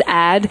see this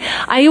ad,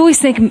 I always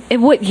think,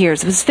 in what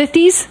years? It was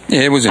 50s?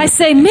 Yeah, it was in I the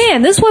say,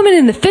 man, this woman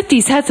in the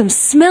 50s had some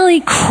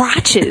smelly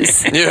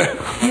crotches. Yeah.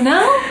 You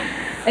know?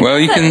 Well,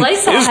 you can.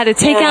 Lysol had to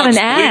take out an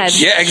ad.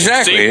 Yeah,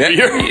 exactly.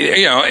 See,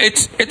 You know,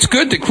 it's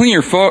good to clean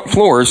your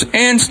floors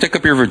and stick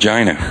up your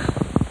vagina.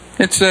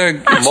 It's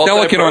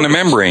delicate on the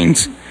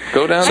membranes.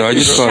 Go down. So I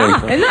just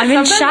thought. I'm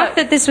in shock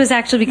that this was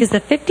actually because the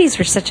 50s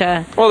were such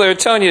a. Well, they were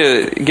telling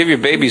you to give your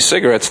babies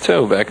cigarettes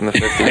too back in the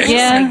 50s.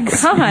 Yeah.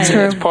 God.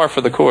 It's par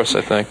for the course,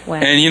 I think. Wow.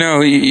 And you know,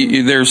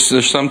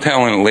 there's some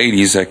talented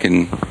ladies that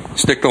can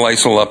stick the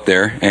Lysol up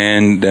there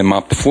and then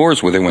mop the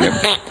floors with it when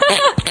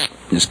it.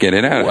 Just get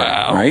it out.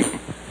 Wow. Right?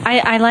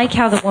 I like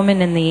how the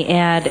woman in the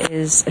ad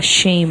is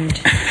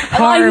ashamed.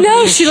 I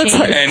know, she looks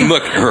Horribly like- And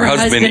look, her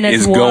husband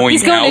is walking- going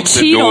He's going out to the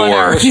cheat on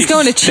her. door. He's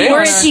going to cheat on her.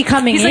 Where is he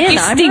coming He's in? like, you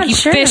I'm stinky not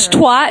sure. fish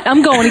twat.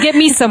 I'm going to get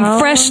me some Oh,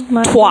 fresh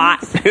my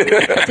twat.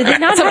 Did they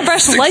not Some have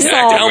fresh exactly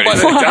Lysol. Down by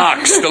the twat.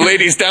 docks. The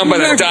ladies down by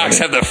the docks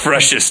have the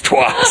freshest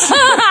twats.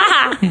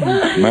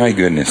 My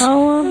goodness.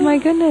 Oh my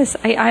goodness!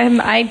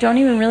 I don't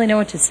even really know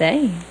what to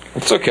say.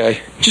 It's okay.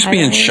 Just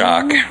be in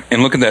shock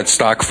and look at that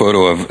stock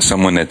photo of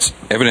someone that's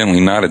evidently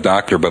not a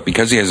doctor, but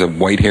because he has a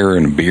white hair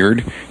and a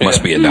beard,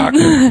 must be a doctor.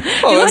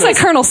 He looks like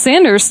Colonel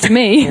Sanders to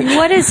me.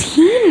 What does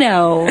he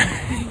know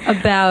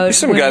about?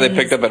 Some guy they women's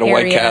picked up at a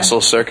White area? Castle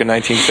circa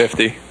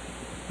 1950.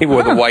 He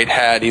wore the white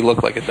hat. He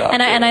looked like a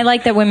doctor. And I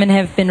like that women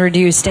have been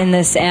reduced in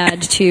this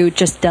ad to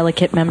just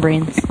delicate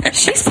membranes.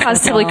 She's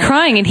positively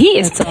crying, and he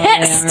is That's all they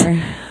pissed. are.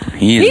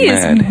 He is He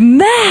mad. is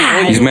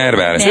mad. He's mad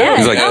about it. Yeah.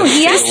 He's like, Oh,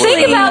 he Just actually-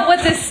 think about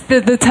what this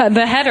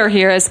the header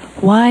here is.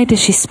 Why does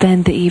she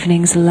spend the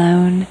evenings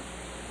alone?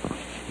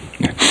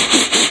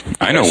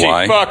 I know She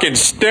why. fucking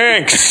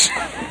stinks.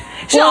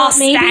 She's all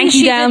maybe stanky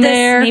she down did this,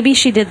 there. Maybe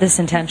she did this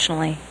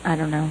intentionally. I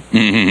don't know.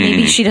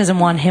 Maybe she doesn't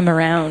want him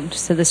around,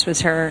 so this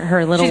was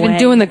her little. She's way. been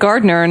doing the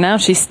gardener, and now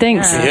she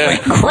stinks. Yeah.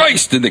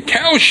 Christ, did the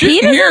cow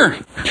shit in here?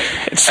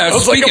 It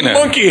smells like a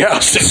monkey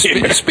house in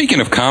here. Speaking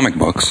of comic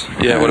books,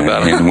 Yeah, what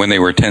about it? and when they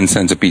were 10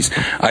 cents a piece,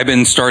 I've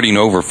been starting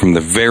over from the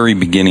very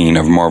beginning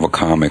of Marvel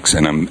Comics,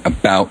 and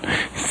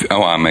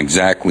I'm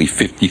exactly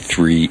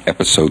 53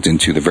 episodes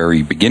into the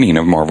very beginning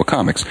of Marvel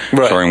Comics,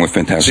 Right. starting with So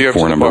Fantastic you're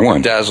Four up to the number part where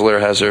one. Dazzler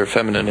has her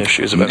feminine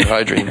issues about her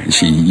hygiene.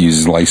 She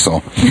uses Lysol,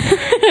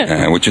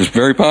 which is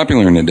very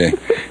popular in the day.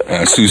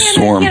 Sue I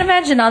Storm. can't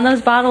imagine on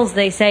those bottles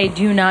they say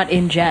 "Do not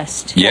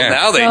ingest." Yeah.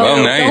 now they So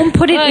know. now don't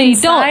put it Well, you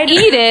inside. don't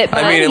eat it.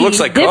 But I mean, it looks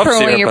like cough different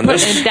when syrup you're on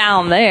putting this. it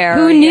down there.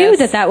 Who I knew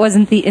guess. that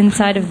wasn't the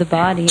inside of the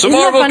body? So Isn't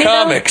that Marvel funny,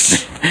 though?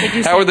 Comics. Did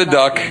you say Howard the about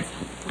Duck. this?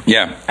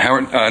 Yeah,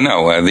 Howard.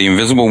 No, the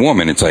Invisible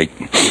Woman. It's like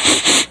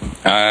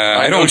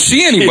I don't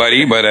see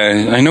anybody, but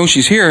I know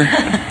she's here.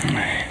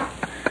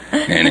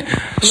 And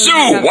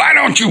Sue, why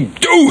don't you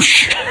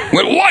douche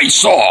with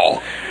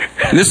Lysol?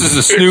 This is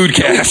the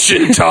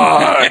Snoodcast.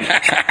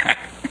 time.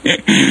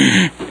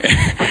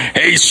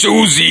 Hey,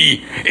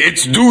 Susie,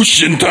 it's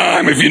douching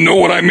time, if you know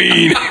what I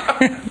mean.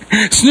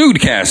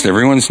 Snoodcast,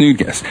 everyone,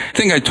 Snoodcast. I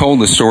think I told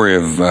the story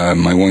of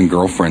my one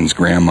girlfriend's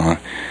grandma.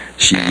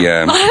 She.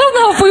 I don't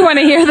know if we want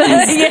to hear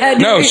this. She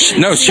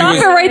Stop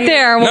was it right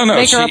there. We'll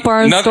make her up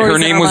our own stories. Her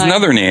name was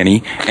Another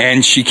Nanny,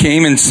 and she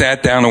came and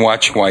sat down to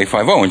watch Hawaii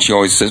Five-0, and she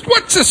always says,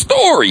 "What's the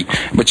story?"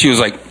 But she was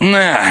like,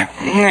 "Nah,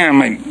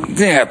 my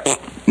dad."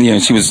 You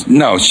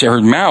know,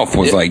 her mouth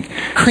was like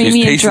creamy she was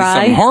and tasting dry.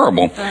 something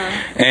horrible,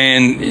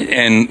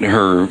 and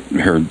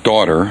her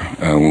daughter,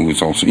 who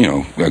was also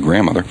a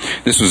grandmother,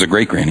 this was a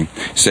great granny,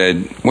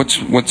 said, "What's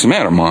the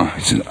matter, Ma?" I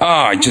said,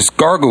 I just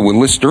gargled with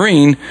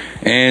Listerine,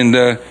 and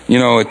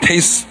it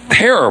tastes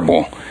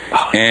terrible.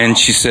 And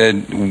she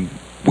said,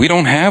 "We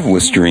don't have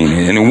Listerine,"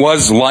 and it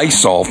was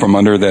Lysol from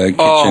under the kitchen.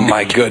 Oh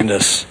my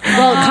goodness!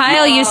 Well,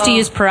 Kyle used to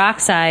use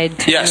peroxide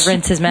to Yes.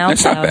 rinse his mouth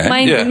That's not out.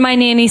 bad. My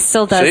nanny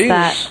still does See?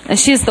 that. And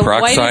she has the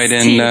Peroxide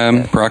whitest teeth.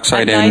 and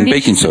peroxide At and 90.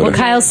 baking soda. Well,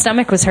 Kyle's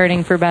stomach was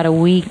hurting for about a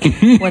week.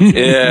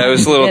 Yeah, it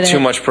was a little too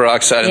much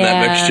peroxide in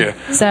that mixture.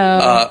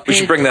 So We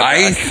should bring that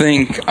I back.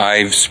 think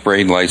I've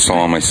sprayed Lysol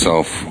on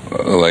myself.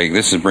 Like,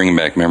 this is bringing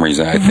back memories.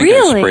 I think I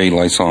Really? sprayed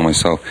Lysol on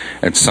myself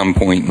at some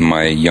point in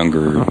my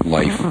younger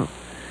life.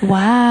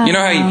 Wow. You know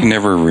how you can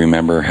never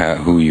remember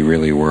who you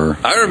really were?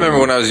 I remember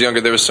when I was younger,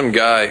 there was some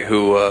guy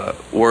who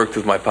worked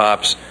with my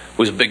pops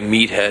who was a big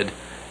meathead,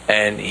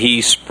 and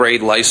he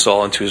sprayed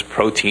Lysol into his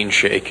protein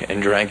shake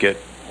and drank it.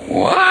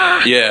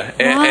 What? Yeah,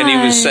 and he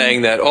was Why?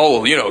 saying that,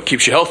 it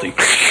keeps you healthy.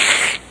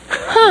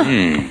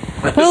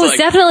 Well, it was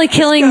definitely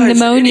killing guy's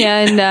pneumonia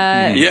and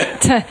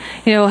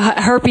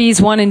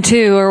herpes 1 and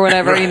 2 or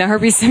whatever.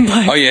 Herpes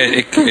simplex. Oh, yeah,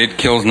 it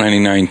kills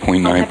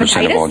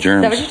 99.9% of all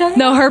germs.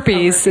 No,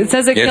 herpes. It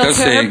says it Yeah, it kills does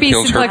say it herpes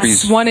kills simplex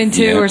herpes 1 and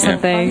 2 Yeah, or yeah.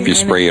 something. If you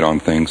spray it on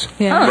things.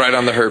 Yeah. Right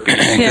on the herpes.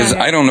 Because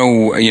Yeah. I don't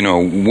know,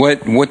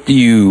 what do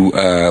you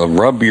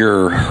rub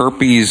your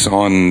herpes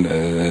on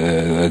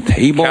a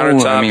table?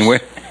 Countertops. I mean,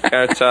 what?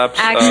 Countertops.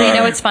 actually, you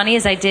know what's funny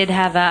is I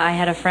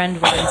had a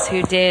friend once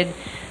who did.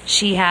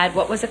 She had,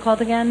 what was it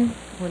called again?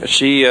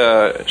 She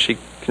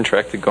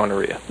contracted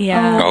gonorrhea.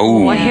 Yeah.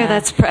 Oh. I hear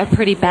that's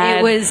pretty bad.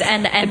 It was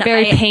and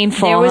very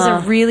painful, There was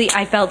huh?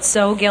 I felt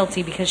so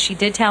guilty because she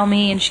did tell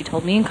me and she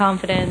told me in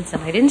confidence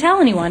and I didn't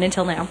tell anyone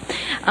until now.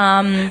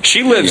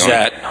 She lives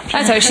at.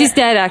 That's right. She's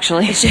dead,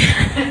 actually.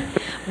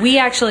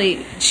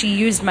 She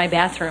used my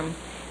bathroom,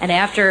 and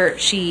after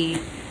she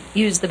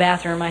used the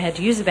bathroom, I had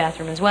to use the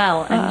bathroom as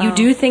well. And you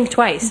do think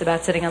twice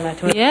about sitting on that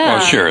toilet. Yeah.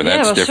 Oh, sure,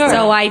 that's well, different.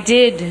 So I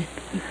did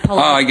pull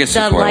Oh, out I guess the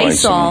that's where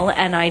Lysol,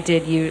 and I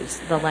did use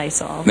the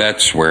Lysol.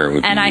 That's where it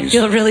would be And I used.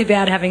 feel really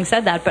bad having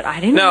said that, but I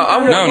didn't. No,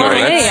 I'm No,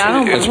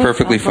 wondering. it's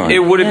perfectly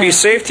fine. Would it be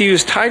safe to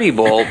use Tidy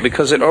Bowl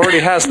because it already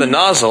has the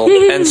nozzle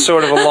and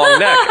sort of a long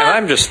neck? And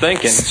I'm just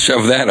thinking,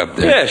 Shove that up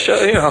there.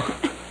 yeah,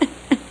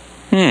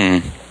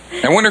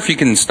 I wonder if you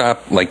can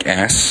stop, like,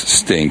 ass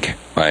stink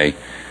by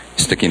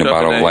sticking a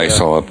bottle of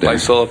Lysol up there.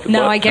 Lysol up the No,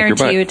 butt. I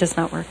guarantee butt. you it does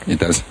not work. It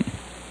does.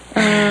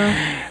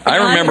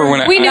 I remember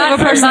when We know I, of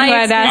a person who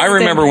had I acid.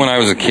 remember when I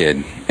was a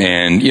kid,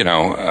 and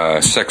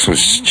sex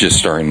was just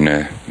starting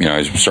to, I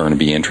was starting to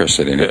be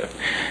interested in it,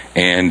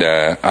 and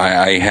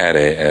I had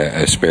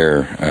a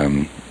spare.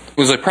 It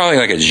was probably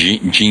like a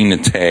Jean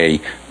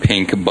Naté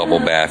pink bubble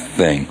bath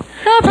thing.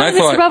 Oh, And probably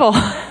Mr. Bubble.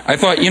 I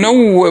thought,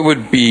 what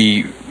would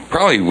be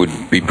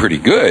pretty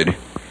good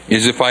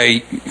is if I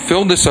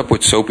filled this up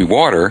with soapy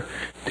water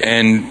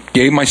and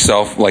gave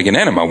myself like an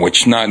enema,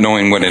 which, not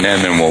knowing what an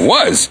enema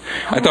was,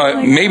 I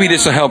thought maybe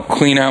this will help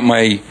clean out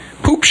my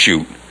poop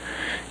chute.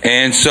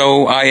 And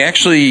so I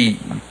actually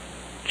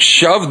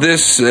shoved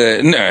this, no,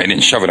 I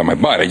didn't shove it on my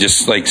butt. I just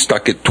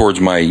stuck it towards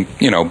my,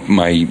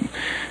 my You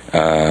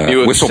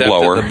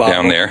whistleblower accepted the bottle?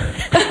 down there.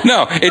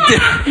 No,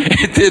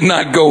 it did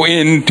not go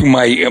into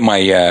my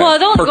Well,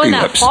 don't go perky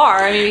that lips. far.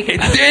 I mean,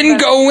 It didn't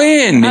go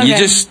in. Okay. You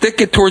just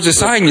stick it towards the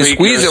side and you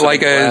squeeze it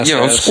like a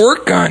Glass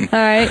squirt gun. All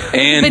right.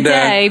 And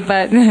Bidet,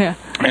 but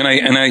and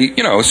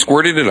I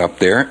squirted it up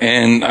there,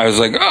 and I was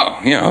like, oh,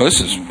 this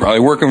is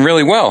probably working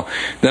really well.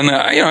 Then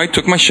I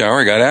took my shower,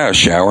 I got out of the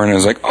shower, and I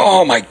was like,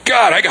 oh my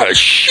god, I got to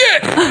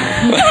shit.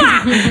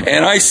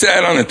 And I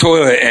sat on the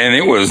toilet, and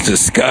it was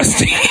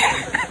disgusting.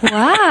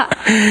 wow.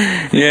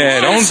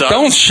 Yeah,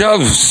 don't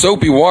shove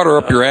soapy water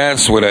up your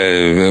ass with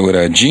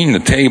a Jean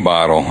Naté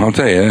bottle. I'll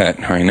tell you that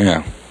right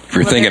now. If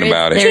you're thinking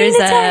about it. There is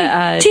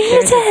Jean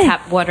there's Naté. a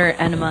tap water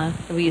enema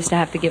that we used to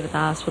have to give at the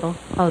hospital.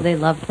 Oh, they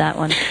loved that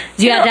one.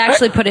 You had to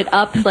actually put it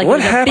up like What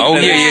with a happened big Oh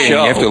to yeah, this yeah.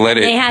 show? You have to let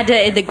They it. had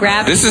to the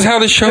grab. This is how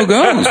the show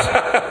goes.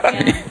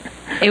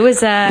 It was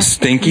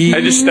Stinky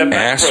I just stepped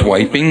back ass from it.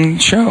 wiping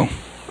show.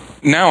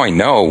 Now I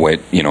know what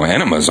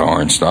enemas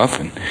are and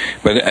stuff,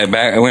 but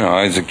back when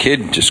I was a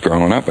kid, just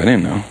growing up, I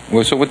didn't know.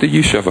 Well, so what did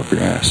you shove up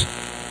your ass?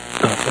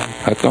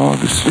 Hot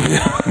dogs.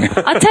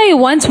 I'll tell you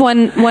once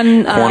one Corn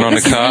on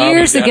this the was cob.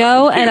 years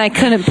ago, and I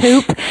couldn't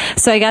poop,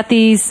 so I got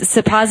these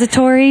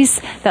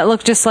suppositories that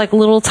look just like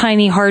little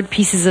tiny hard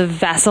pieces of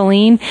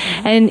Vaseline,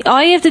 and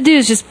all you have to do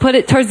is just put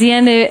it towards the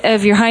end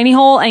of your hiney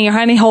hole, and your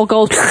hiney hole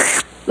goes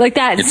like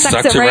that. It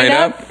sucks it right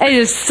up? and it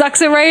just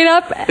sucks it right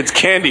up. It's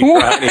candy for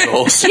honey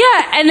holes.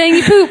 Yeah, and then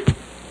you poop.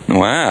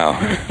 Wow.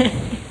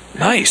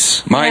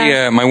 Nice. My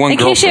one In girlfriend.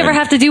 case you ever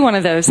have to do one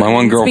of those. My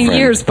one It's girlfriend. been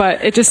years,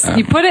 but it just,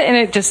 you put it and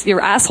it just,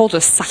 your asshole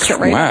just sucks it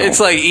right Wow. out. It's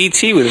like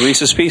E.T. with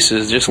Reese's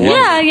Pieces. Just love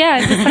Yeah, it. yeah.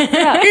 Just like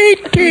that.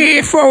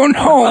 E.T. phone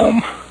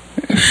home.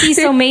 See,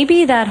 so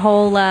maybe that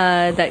whole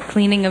that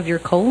cleaning of your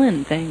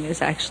colon thing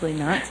is actually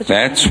not such.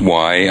 That's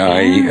why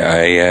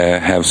I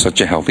have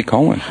such a healthy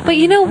colon. But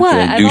you know what?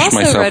 I I've douche also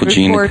myself read with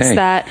Gene reports Pay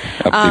that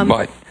up the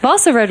butt. I've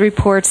also read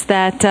reports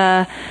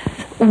that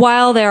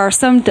while there are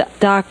some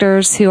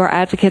doctors who are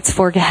advocates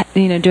for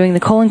doing the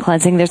colon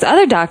cleansing, there's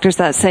other doctors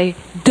that say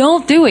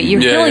don't do it.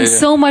 You're Yeah, killing yeah, yeah.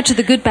 so much of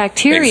the good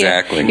bacteria.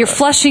 Exactly. You're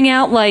flushing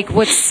out like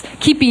what's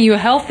keeping you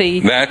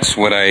healthy. That's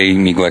what I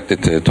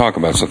neglected to talk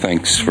about. So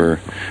thanks for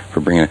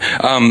bringing it.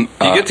 You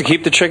get to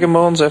keep the chicken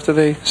bones after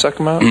they suck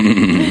them out? I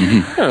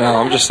don't know.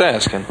 I'm just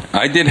asking.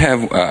 I did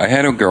have. I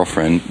had a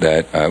girlfriend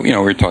that we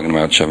were talking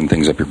about shoving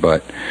things up your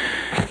butt,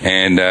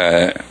 and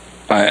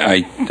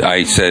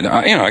I said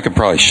I could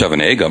probably shove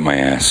an egg up my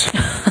ass,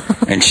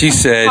 and she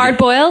said Hard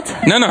boiled?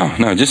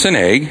 No, just an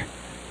egg.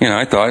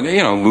 I thought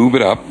lube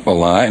it up a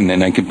lot, and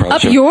then I could probably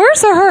Up shove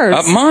yours or hers?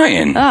 up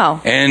mine.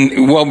 Oh.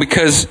 And well,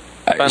 because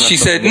she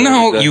said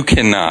no, you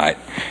cannot,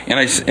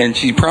 and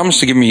she promised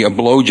to give me a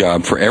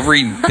blowjob for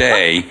every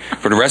day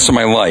for the rest of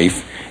my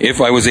life if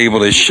I was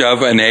able to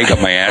shove an egg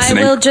up my ass I and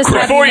will then just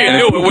crack have Before you you know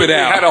knew it, poop we it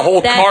out. had a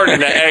whole That- carton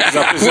of eggs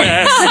up his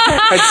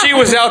ass, and she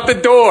was out the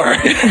door.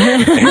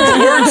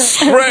 Word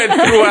spread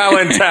through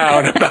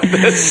Allentown about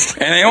this.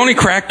 And I only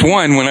cracked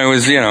one when I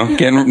was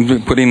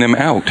putting them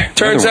out.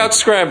 Turns out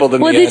scrambled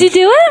in Well, the did end. you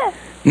do it?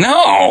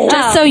 no.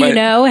 Just so you But-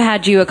 know,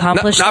 had you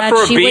accomplished Not that,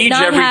 for a she would beach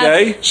not every have.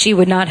 day? She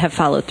would not have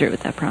followed through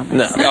with that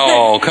promise. No.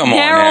 Oh, come on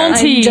now.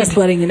 Guaranteed. I'm just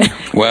letting you know.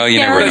 Well, you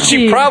never know. Guaranteed.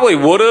 She probably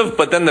would have,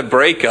 but then the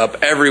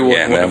breakup, everyone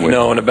Yeah, would that have would.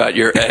 known about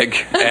your egg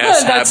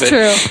ass That's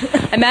habit. true.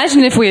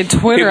 Imagine if we had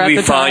Twitter People at be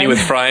the fine time. you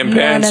with frying No,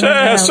 pans.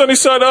 no. Sunny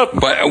side up.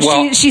 But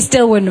well, She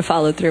still wouldn't have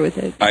followed through with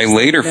it. I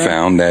later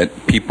found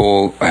that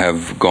people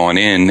have gone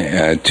in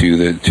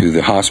to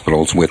the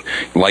hospitals with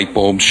light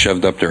bulbs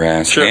shoved up their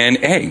ass Sure. and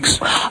eggs.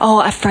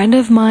 Oh, a friend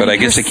of mine. But I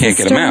guess her they can't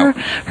get 'em out.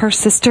 Her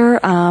sister,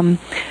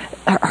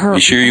 her. You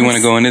sure you want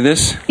to go into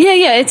this?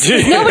 Yeah. It's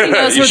nobody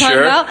knows You what we're talking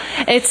sure? about.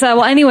 It's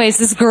anyways,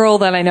 this girl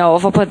that I know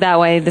of. I'll put it that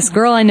way. This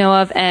girl I know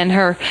of, and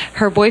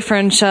her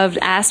boyfriend shoved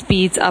ass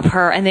beads up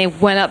her, and they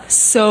went up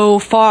so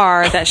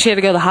far that she had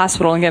to go to the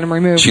hospital and get them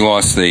removed. She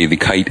lost the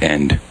kite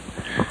end.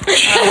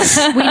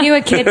 We knew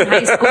a kid in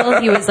high school.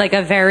 He was like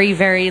a very,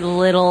 very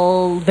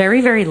little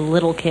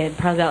kid,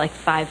 probably about like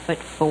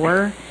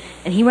 5'4",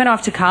 and he went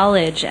off to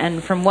college.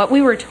 And from what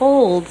we were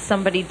told,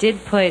 somebody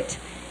did put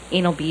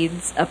anal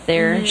beads up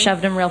there,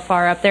 shoved him real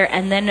far up there,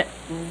 and then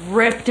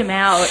ripped him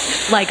out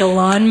like a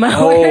lawnmower,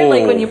 Oh.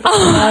 like when you put a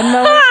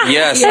lawnmower.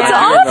 Yes, Yeah. I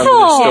do remember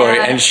awful. the story.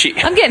 Yeah. And she,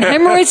 I'm getting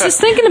hemorrhoids just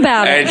thinking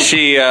about and it.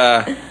 she,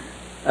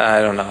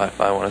 I don't know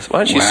if I want to. Why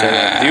don't you say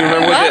that? Do you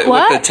remember what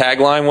What? the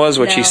tagline was?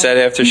 What she No. said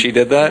after she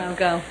did that? No,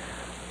 go.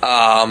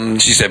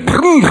 She said, She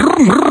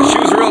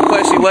was a real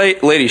classy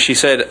lady. She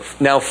said,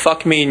 "Now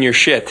fuck me in your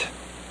shit," is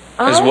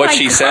Oh what my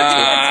she said to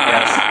him.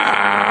 Yes.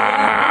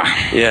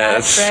 Yeah,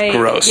 that's Right.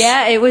 gross.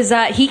 Yeah, it was.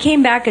 He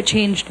came back a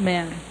changed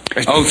man.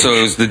 "Oh, so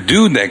it was the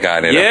dude that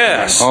got it."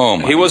 Yes. Up there. Oh,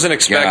 my he wasn't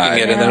expecting God.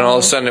 it, and then all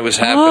of a sudden it was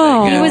happening.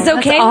 Oh. again. He was That's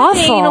okay with the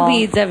awful. anal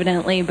beads,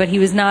 evidently, but he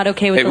was not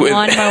okay with It the was-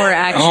 lawnmower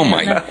action. Oh,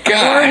 my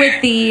God. Or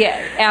with the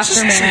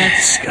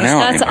aftermath. Now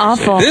That's I'm-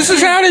 awful. This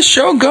is how this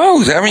show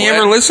goes. Haven't you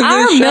ever listened to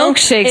Our this show?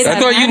 milkshakes I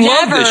thought have you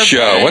loved this never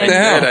show. What the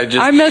been- hell? I just-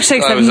 Our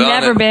milkshakes I have was on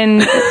never it. been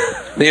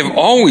They have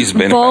always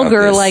been about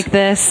vulgar this. like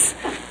this.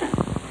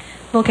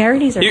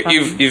 Vulgarities are fun.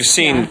 You've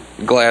seen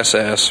Glass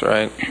Ass,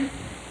 right?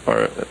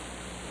 Or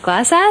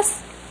Glass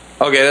ass?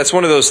 okay, that's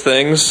one of those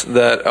things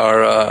that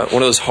are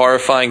one of those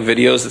horrifying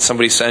videos that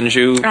somebody sends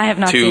you I have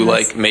not to seen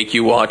like this. make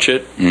you watch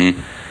it.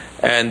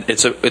 And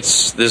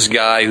it's this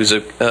guy who's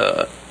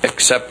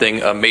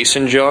accepting a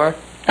mason jar.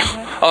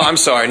 Oh, I'm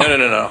sorry.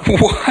 No.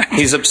 What?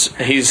 He's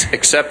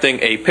accepting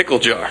a pickle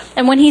jar.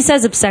 And when he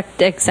says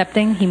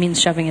accepting, he means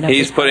shoving it up.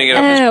 He's his putting it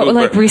up his Oh, pooper.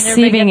 like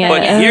receiving it.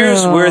 But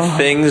here's Oh. where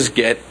things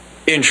get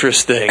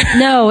interesting.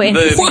 No,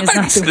 interesting is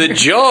not the The word.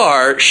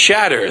 jar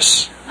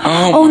shatters.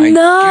 Oh, Oh, my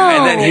no. God.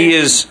 And then he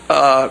is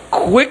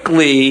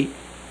quickly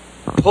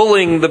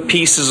pulling the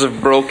pieces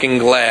of broken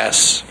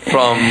glass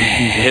from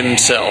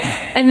himself.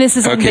 And this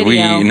is on Okay,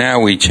 video.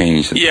 we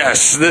changed it.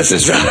 Yes, this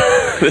is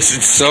this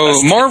is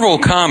So Marvel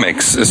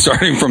Comics,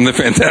 starting from the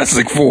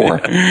Fantastic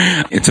Four,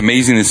 it's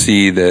amazing to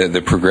see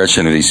the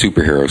progression of these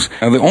superheroes.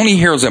 Now, the only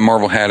heroes that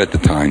Marvel had at the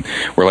time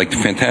were like the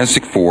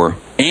Fantastic Four.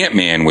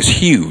 Ant-Man was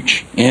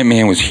huge.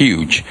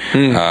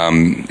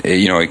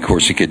 Of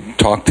course, he could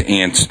talk to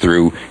ants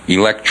through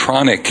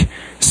electronic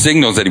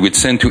signals that he would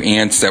send to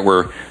ants that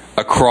were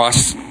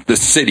across the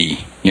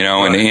city,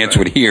 and the ants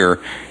would hear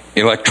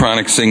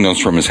electronic signals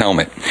from his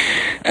helmet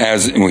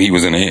as he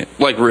was an ant.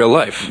 like real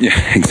life. Yeah,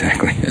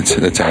 exactly.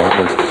 That's how it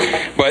works.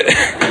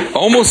 But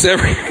almost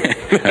every,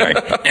 all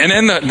right.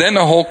 And then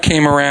the Hulk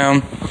came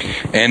around,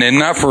 and then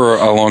not for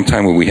a long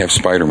time would we have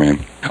Spider-Man.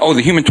 Oh,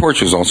 the Human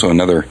Torch was also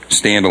another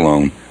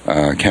standalone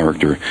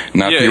character,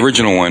 not the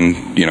original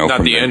one. Not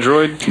from the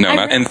android. No,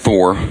 and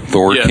Thor.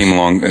 Thor came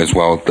along as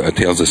well.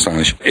 Tales of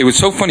Astonish. It was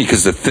so funny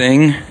because the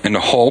Thing and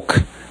the Hulk,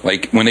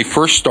 like when they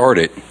first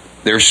started,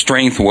 their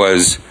strength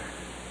was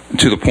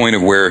to the point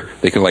of where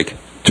they could like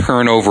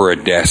turn over a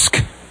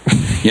desk.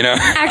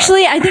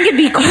 Actually, I think it'd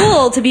be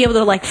cool to be able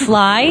to like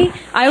fly.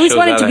 I always Shows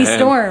wanted out to a be hand.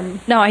 Storm.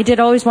 No, I did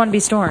always want to be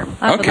Storm.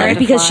 Okay. Right?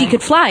 Because she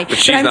could fly. But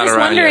she's I'm not just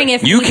around wondering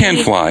yet. if You maybe- can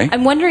fly.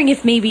 I'm wondering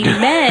if maybe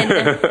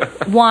men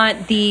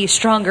want the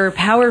stronger,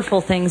 powerful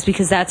things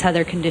because that's how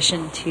they're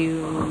conditioned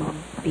to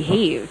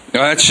behave.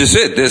 No, that's just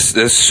it.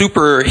 This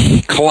super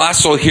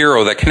colossal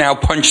hero that can now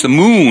punch the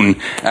moon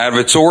out of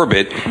its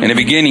orbit. In the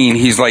beginning,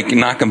 he's like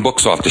knocking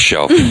books off the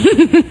shelf.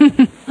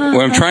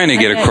 What I'm trying to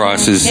get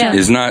across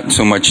is not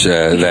so much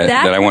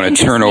that I want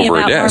to turn over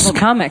a desk. Marvel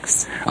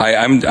Comics.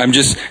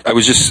 I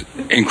was just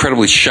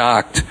incredibly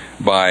shocked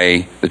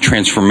by the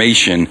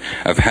transformation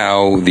of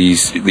how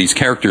these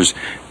characters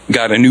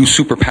got a new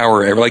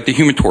superpower, like the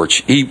Human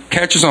Torch. He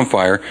catches on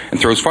fire and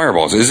throws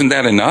fireballs. Isn't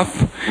that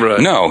enough? Right.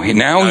 No.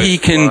 Now he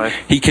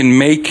can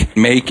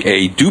make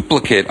a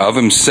duplicate of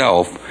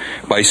himself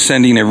by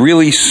sending a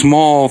really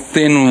small,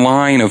 thin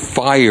line of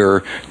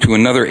fire to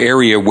another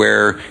area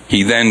where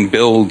he then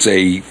builds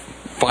a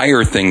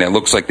fire thing that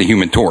looks like the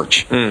Human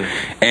Torch.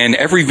 And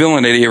every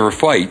villain that he ever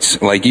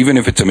fights, like even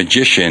if it's a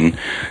magician,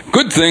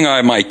 good thing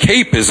my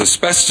cape is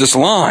asbestos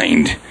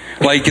lined.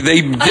 Like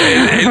like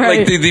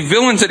the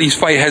villains that he's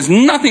fight has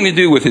nothing to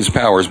do with his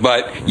powers,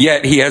 but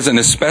yet he has an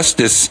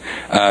asbestos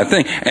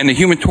thing, and the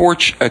Human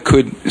Torch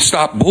could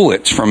stop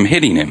bullets from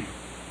hitting him.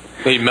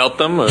 He'd melt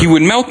them? Or? He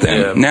would melt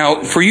them. Yeah.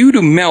 Now, for you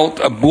to melt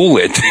a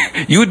bullet,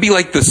 you would be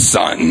like the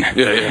sun.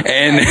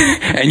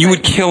 And you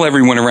would kill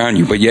everyone around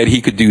you, but yet he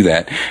could do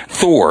that.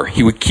 Thor,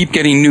 he would keep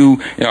getting new,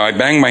 I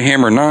bang my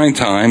hammer 9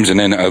 times, and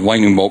then a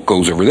lightning bolt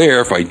goes over there.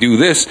 If I do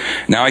this,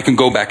 now I can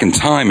go back in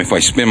time if I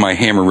spin my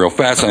hammer real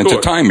fast, and it's a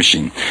time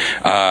machine.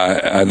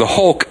 The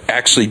Hulk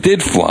actually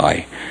did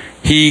fly.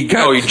 He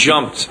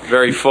jumped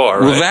very far,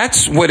 right? Well,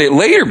 that's what it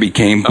later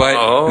became,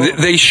 but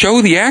they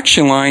show the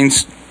action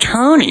lines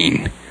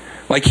turning.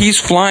 Like he's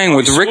flying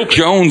with Rick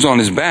Jones on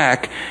his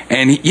back,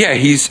 and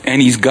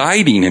he's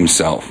guiding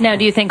himself. Now,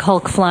 do you think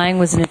Hulk flying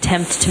was an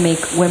attempt to make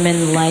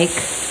women like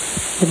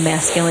the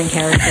masculine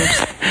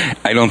characters?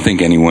 I don't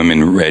think any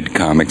women read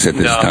comics at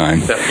this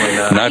time. Definitely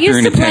not. I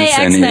used to play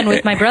X-Men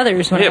with my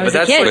brothers when I was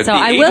a kid, so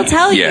I will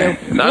tell you.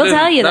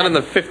 Not in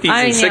the 50s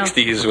and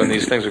 60s when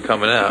these things were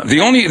coming out.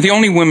 The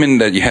only women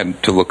that you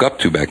had to look up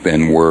to back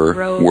then were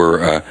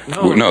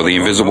the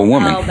Invisible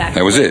Woman.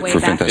 That was it for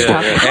Fantastic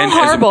Four. How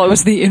horrible! It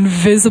was the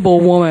Invisible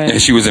Woman.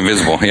 And she was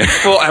invisible. Yeah.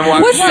 Well,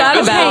 and what's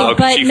that about?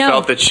 But she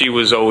felt that she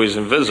was always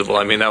invisible.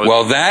 I mean, that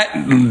was that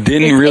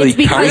didn't really come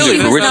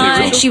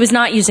because to she was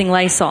not using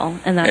Lysol,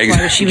 and that's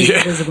why she was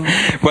invisible.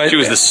 But she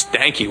was the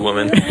stanky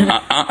woman.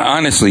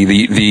 Honestly,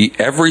 the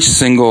every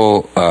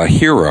single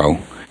hero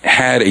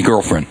had a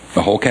girlfriend.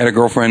 The Hulk had a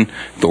girlfriend.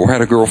 Thor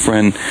had a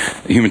girlfriend.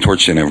 The Human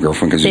Torch didn't have a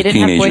girlfriend because he was a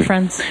teenager. They didn't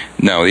have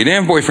boyfriends? No, they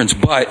didn't have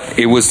boyfriends, but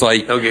it was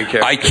like,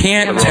 I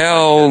can't Yeah.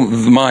 tell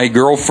my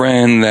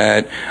girlfriend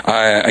that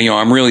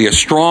I'm really a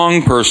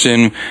strong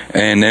person,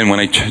 and then when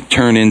I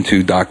turn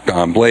into Doc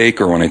Don Blake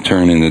or when I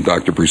turn into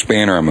Dr. Bruce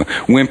Banner, I'm a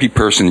wimpy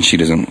person and she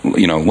doesn't,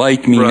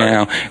 like me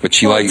now, but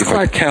she likes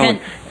Clark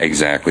Kent.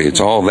 Exactly.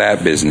 It's all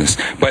that business.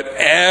 But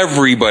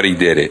everybody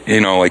did it.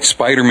 Like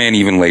Spider-Man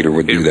even later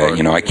would do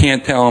that. I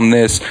can't tell him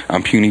this.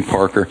 I'm Puny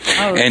Parker.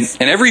 And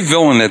every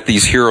villain that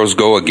these heroes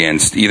go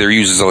against either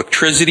uses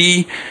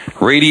electricity,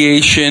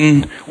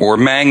 radiation, or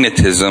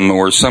magnetism,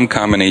 or some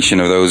combination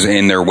of those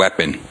in their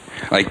weapon.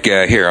 Like,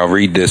 here, I'll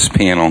read this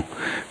panel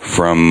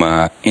from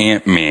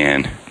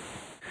Ant-Man.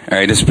 All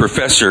right, this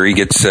professor, he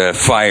gets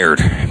fired.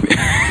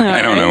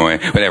 I don't know why,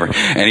 whatever.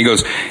 And he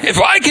goes, if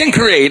I can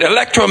create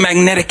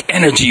electromagnetic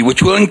energy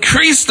which will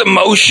increase the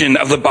motion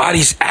of the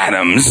body's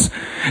atoms,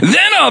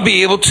 then I'll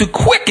be able to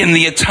quicken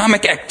the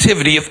atomic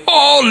activity of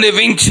all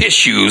living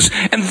tissues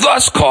and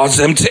thus cause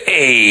them to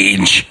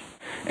age.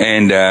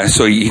 And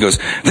so he goes,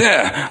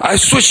 there, I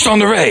switched on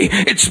the ray.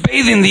 It's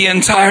bathing the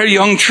entire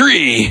young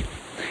tree.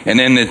 And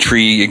then the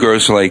tree, it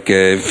grows like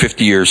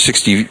 50 or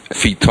 60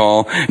 feet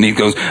tall. And he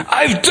goes,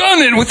 I've done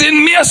it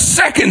within mere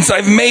seconds.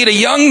 I've made a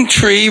young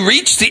tree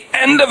reach the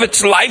end of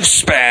its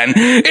lifespan.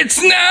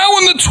 It's now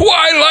in the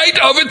twilight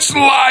of its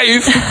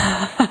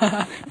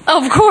life.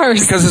 Of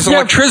course. Because it's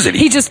electricity.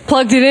 He just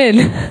plugged it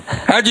in.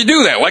 How'd you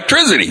do that?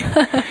 Electricity.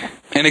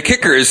 And the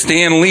kicker is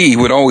Stan Lee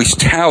would always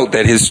tout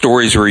that his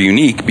stories were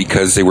unique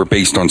because they were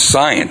based on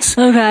science.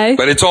 Okay.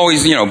 But it's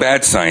always,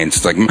 bad science.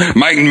 It's like,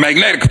 my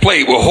magnetic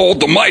plate will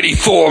hold the mighty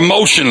Thor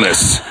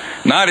motionless.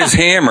 Not his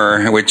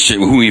hammer, which,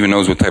 who even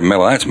knows what type of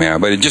metal that's made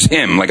of, but it's just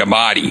him, like a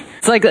body.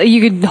 It's like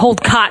you could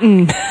hold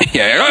cotton.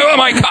 Yeah,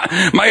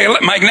 my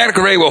magnetic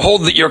ray will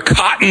hold your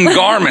cotton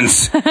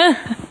garments.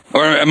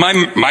 Or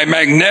my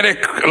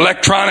magnetic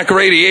electronic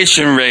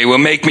radiation ray will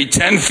make me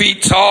 10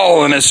 feet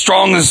tall and as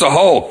strong as the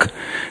Hulk.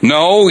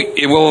 No,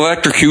 it will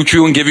electrocute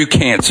you and give you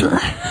cancer.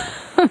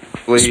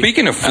 basically.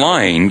 Speaking of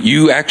flying,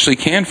 you actually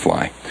can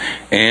fly.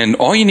 And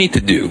all you need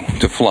to do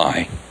to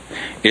fly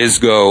is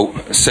go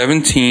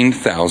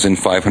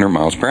 17,500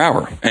 miles per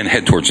hour and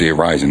head towards the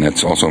horizon.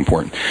 That's also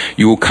important.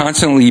 You will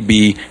constantly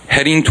be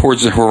heading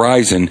towards the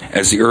horizon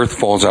as the Earth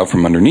falls out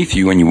from underneath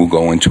you, and you will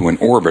go into an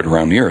orbit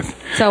around the Earth.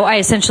 So I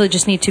essentially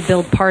just need to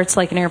build parts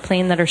like an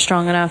airplane that are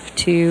strong enough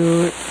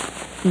to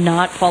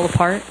not fall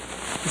apart.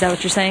 Is that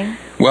what you're saying?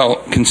 Well,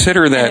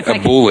 consider that a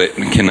bullet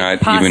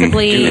cannot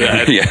Possibly, even do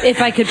that. Yeah.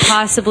 if I could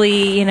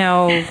possibly,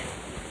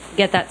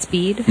 get that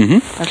speed.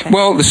 Mm-hmm. Okay.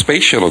 Well, the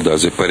space shuttle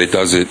does it, but it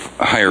does it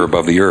higher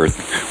above the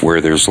Earth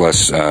where there's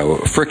less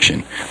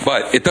friction.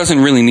 But it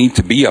doesn't really need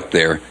to be up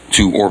there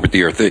to orbit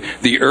the Earth.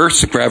 The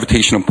Earth's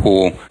gravitational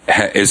pull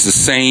is the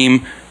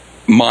same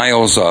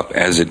miles up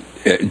as it.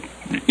 It's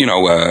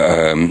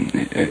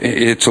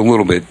a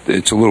little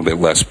bit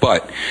less,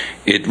 but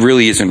it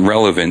really isn't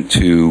relevant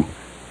to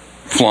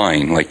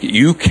flying. Like,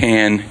 you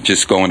can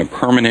just go in a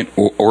permanent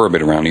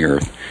orbit around the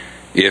Earth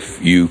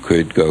if you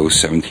could go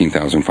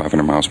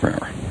 17,500 miles per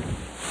hour.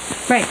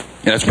 Right.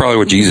 And that's probably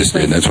what Jesus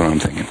did. That's what I'm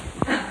thinking.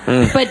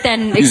 But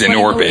then He's in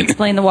orbit.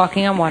 explain the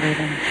walking on water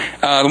then.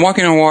 The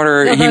walking on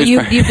water. Although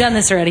you've done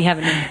this already,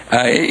 haven't you?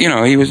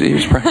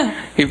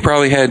 He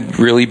probably had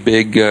really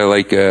big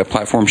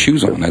platform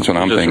shoes on. That's what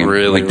I'm Just thinking.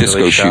 really, like disco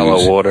really shallow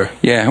shoes. water.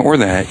 Yeah, or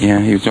that. Yeah,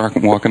 he was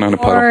walking on a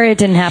puddle. Or it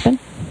didn't happen.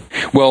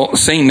 Well,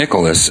 St.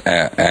 Nicholas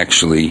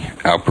actually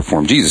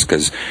outperformed Jesus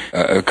because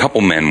a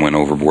couple men went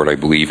overboard, I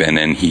believe, and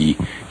then he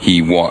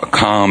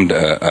calmed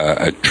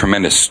a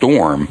tremendous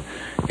storm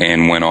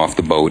and went off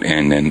the boat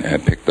and then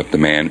picked up the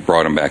man,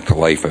 brought him back to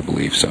life, I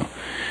believe. So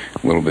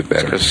a little bit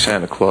better. Because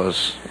Santa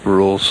Claus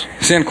rules.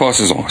 Santa Claus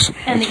is awesome.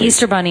 And the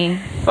Easter Bunny.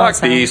 Fuck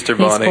also. the Easter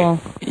He's Bunny. cool.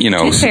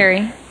 Tooth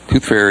Fairy.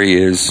 Tooth Fairy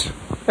is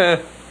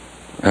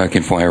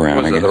can fly around.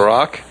 Was I it guess. The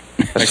Rock?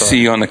 I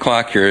see on the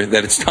clock here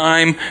that it's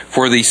time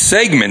for the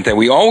segment that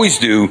we always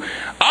do,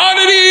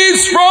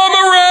 Oddities from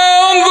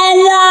Around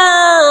the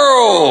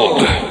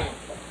World.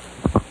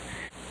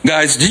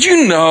 Guys, did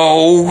you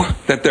know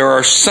that there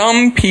are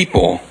some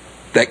people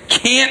that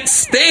can't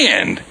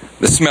stand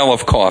the smell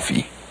of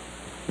coffee?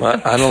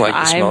 I don't like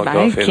the smell of coffee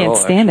I at can't all.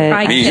 stand it.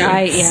 I Me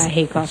either.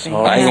 hate coffee.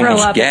 I I throw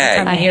almost up every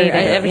time gag I hear it.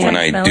 Every time when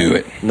I smell do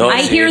it. it. No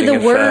I hear the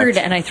seating word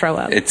effect. and I throw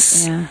up.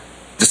 It's Yeah.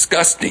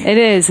 disgusting. It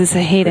is. I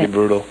hate Pretty it.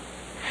 brutal.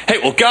 Hey,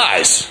 well,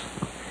 guys,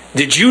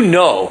 did you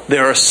know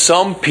there are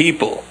some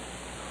people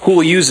who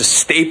will use a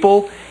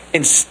staple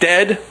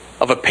instead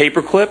of a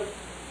paperclip?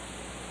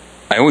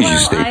 I always Well,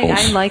 use staples.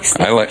 I like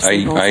staples,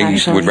 I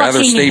actually. would rather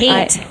Fucking staple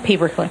hate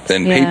paperclips.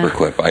 than Yeah.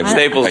 paperclip.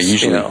 Staples, I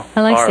usually.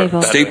 I like are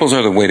staples. better. Staples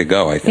are the way to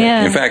go, I think.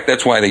 Yeah. In fact,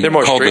 that's why They're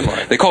more call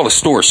streamlined. the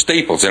store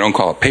Staples. They don't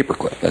call it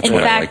paperclip. That's In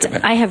what I like fact, about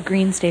it. I have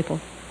green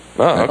staple.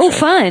 Oh, okay. Oh,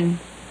 fun.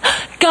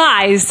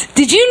 Guys,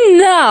 did you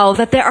know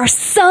that there are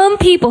some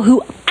people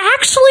who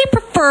actually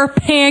prefer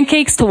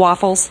pancakes to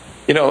waffles?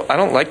 You know, I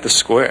don't like the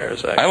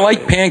squares. Actually. I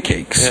like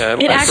pancakes. Yeah,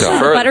 It I actually,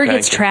 prefer the butter pancake.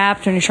 gets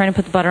trapped when you're trying to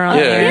put the butter on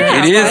Yeah. there.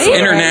 Yeah. It is right?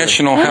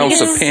 International House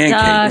of It's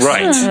Pancakes.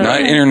 Right. Not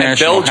And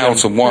International Belgium,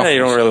 House of Waffles. Yeah, you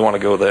don't really want to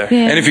go there.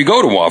 Yeah. And if you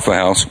go to Waffle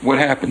House, what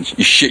happens?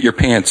 You shit your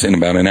pants in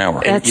about an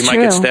hour. And That's you might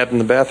true. get stabbed in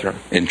the bathroom.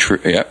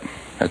 Yep,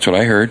 that's what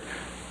I heard.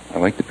 I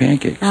like the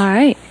pancakes. All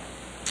right.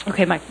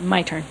 Okay,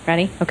 my turn.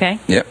 Ready? Okay.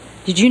 Yep.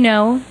 Did you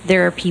know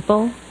there are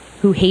people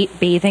who hate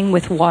bathing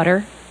with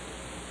water?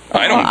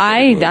 I don't. Well,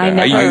 I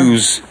never.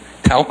 use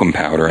talcum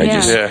powder. I Yeah.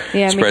 just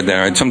Yeah, me spread too.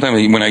 that. Sometimes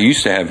when I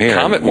used to have hair,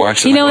 Comet I'd wash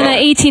works. it. You know, in Wow. the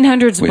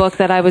 1800s With- book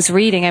that I was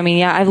reading, I mean,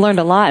 yeah, I've learned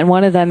a lot, and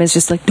one of them is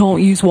just like,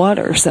 don't use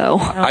water, so.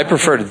 I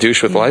prefer to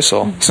douche with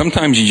Lysol.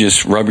 Sometimes you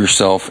just rub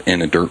yourself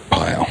in a dirt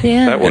pile.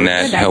 Yeah. That And works.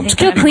 that Good, I helps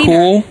think keep I'm you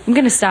cool. I'm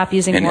going to stop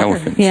using And water.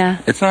 elephants. Yeah.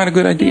 It's not a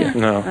good idea.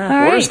 No,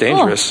 right, water's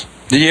dangerous.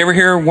 Did you ever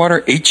hear of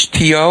water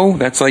H2O?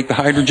 That's like the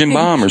hydrogen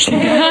bomb or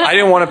something. I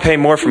didn't want to pay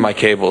more for my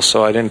cable,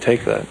 so I didn't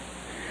take that.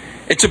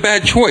 It's a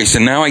bad choice,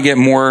 and now I get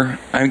more.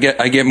 I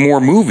get more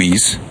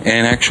movies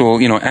and actual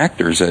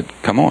actors that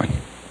come on.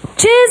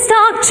 Chiz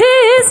talk,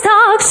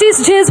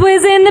 she's Chiz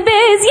whiz in the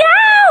biz,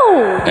 yow!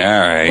 All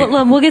right.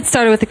 We'll get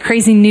started with the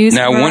crazy news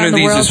Now from one around of the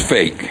these world. is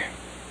fake.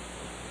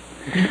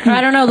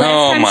 I don't know.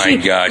 Oh, my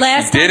God.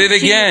 She did it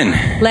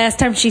again. Last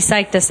time she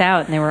psyched us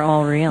out, and they were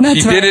all real.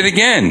 That's She right. did it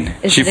again.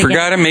 Is She it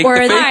forgot again? to make Or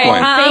the is fake it-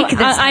 one. Fake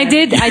this I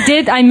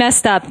time. I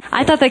messed up.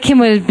 I thought that Kim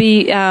would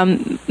be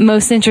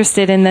most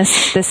interested in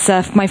this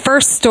my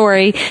first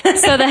story.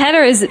 So the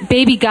header is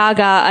Baby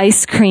Gaga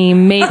ice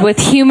cream made with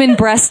human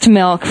breast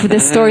milk.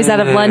 This story's out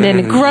of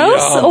London.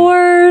 Gross Yum.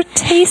 or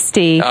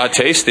tasty?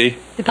 Tasty.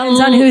 Depends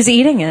on who's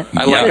eating it.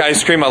 I like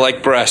ice cream. I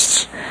like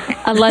breasts.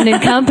 A London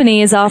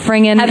company is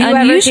offering an Have you ever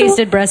unusual.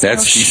 tasted breast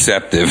That's milk?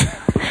 deceptive.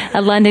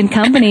 A London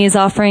company is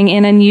offering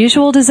an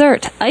unusual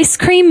dessert, ice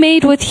cream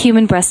made with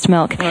human breast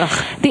milk.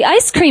 The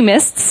Ice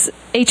Creamists,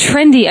 a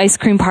trendy ice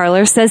cream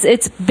parlor, says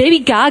its Baby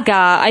Gaga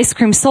ice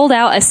cream sold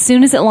out as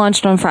soon as it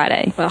launched on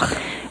Friday.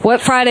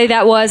 What Friday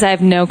that was, I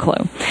have no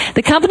clue.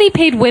 The company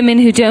paid women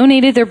who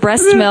donated their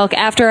breast milk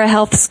after a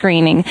health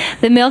screening.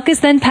 The milk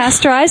is then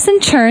pasteurized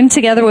and churned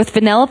together with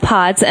vanilla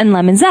pods and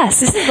lemon zest.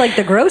 This is like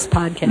the gross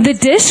podcast. The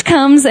dish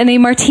comes in a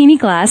martini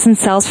glass and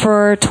sells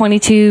for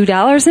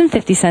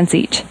 $22.50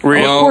 each.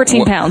 Well,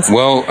 14 pounds.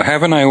 Well,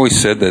 haven't I always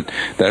said that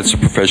that's a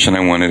profession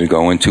I wanted to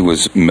go into,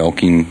 was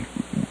milking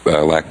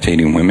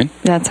lactating women?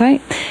 That's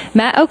right.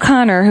 Matt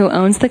O'Connor, who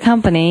owns the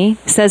company,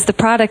 says the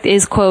product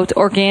is, quote,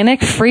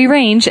 organic, free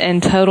range,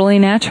 and totally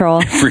natural.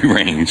 Free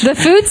range. The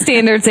Food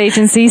Standards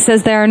Agency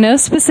says there are no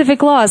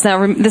specific laws.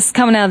 Now, this is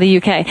coming out of the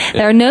UK.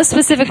 There are no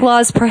specific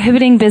laws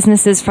prohibiting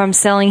businesses from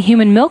selling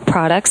human milk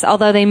products,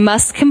 although they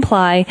must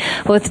comply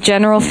with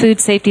general food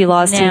safety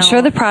laws to Now-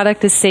 ensure the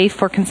product is safe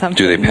for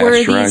consumption. Do they Were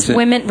pasteurize these it?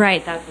 women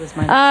right? That was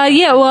my.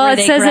 Yeah, well, Were it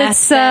they says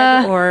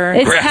grass-fed or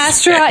it's Grass-fed.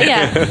 pasteurized.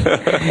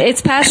 Yeah,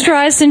 it's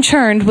pasteurized and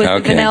churned with the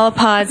Okay. vanilla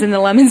pods and the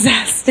lemon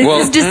zest. This Well,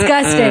 is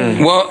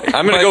disgusting. Well,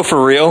 I'm going to go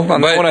for real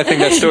on that one. I think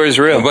that story's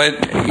real.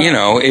 But you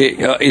know,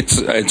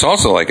 it's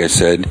also like I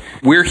said,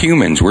 we're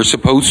humans. We're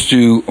supposed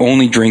to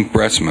only drink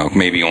breast milk,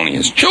 maybe only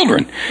as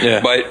children.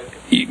 Yeah. But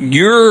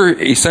you're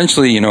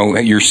essentially, you know,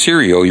 your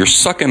cereal. You're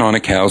sucking on a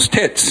cow's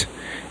tits,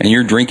 and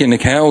you're drinking the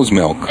cow's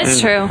milk.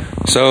 It's true.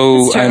 So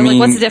It's true. I Like, mean,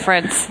 what's the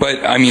difference?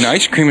 But I mean,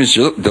 ice cream is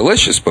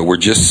delicious, but we're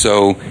just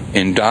so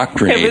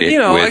indoctrinated. Yeah, but you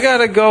know, with I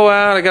gotta go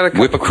out. I got a cup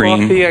whipped of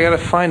cream. coffee. I gotta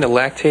find a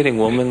lactating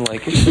woman.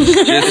 Like it's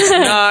just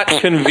not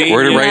convenient.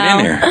 Word it right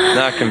in there.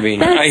 Not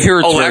convenient. I hear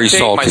it's very lactate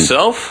salty.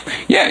 myself.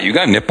 Yeah, you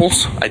got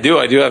nipples. I do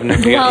have. Well, you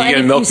and gonna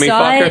if milk you me,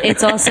 saw fucker? it,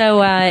 it's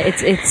also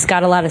it's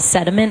got a lot of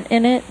sediment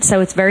in it,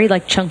 so it's very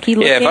like chunky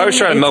looking. Yeah, if I was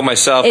trying to milk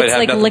myself, I'd it's have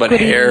like nothing but liquidy.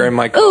 hair in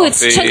my coffee. Ooh,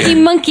 it's Chunky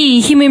Monkey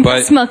human But-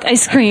 breast milk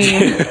ice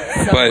cream.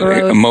 But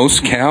gross.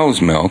 most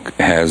cow's milk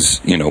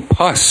has, you know,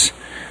 pus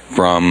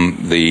from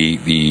the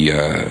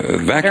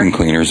vacuum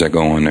cleaners that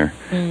go on there.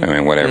 I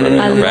mean, whatever.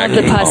 I love the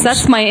vacuum pus. pumps.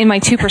 That's in my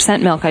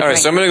 2% milk I All right, drink.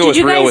 so I'm gonna go Did with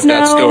you real guys with that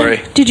know?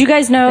 story. Did you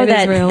guys know It is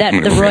that real.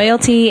 that the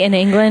royalty in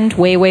England,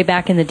 way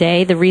back in the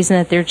day, the reason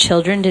that their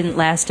children didn't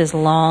last as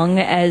long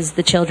as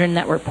the children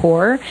that were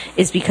poor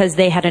is because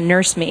they had a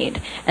nursemaid,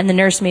 and the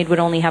nursemaid would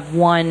only have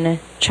one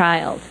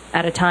child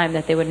at a time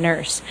that they would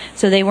nurse,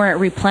 so they weren't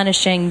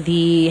replenishing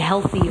the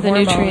healthy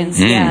hormones. nutrients.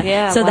 Yeah,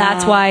 Yeah, so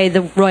that's wow. why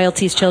the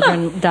royalties'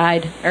 children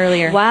died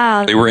earlier.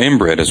 Wow. They were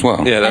inbred as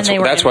well. Yeah, And that's they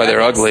were why they're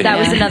inbred. ugly. That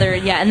was Yeah. another,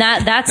 and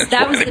that was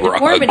why the they were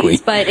deformities. ugly.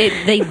 But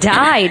they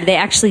died. They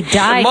actually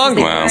died.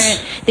 'cause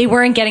They Wow.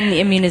 weren't getting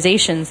the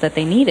immunizations that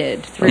they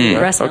needed through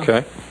breast milk.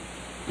 Okay,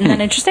 Isn't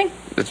that interesting?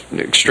 it's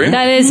extreme.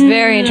 That is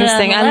very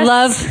interesting. I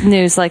Nonetheless, love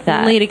news like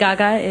that. Lady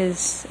Gaga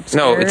is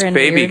No, obscure it's and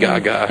Baby weird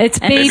and- Gaga. It's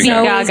and Baby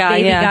so is Gaga,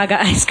 Baby yeah.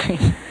 Gaga ice cream.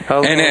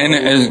 Hello, And I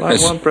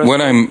as want breast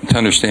what I'm to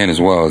understand as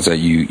well is that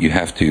you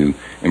have to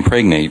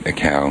impregnate a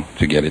cow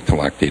to get it to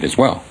lactate as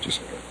well.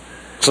 Just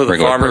So the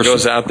regular farmer person.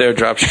 goes out there,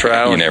 drops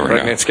trowel, You and never know.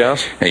 impregnates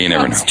cows. Hey, you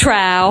never know. It's trow.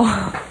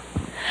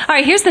 All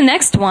right, here's the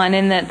next one,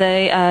 and the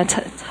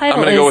title I'm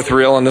going to is... go with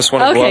real on this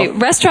one Okay, as well.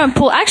 restaurant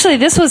pool. Actually,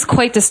 this was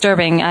quite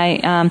disturbing.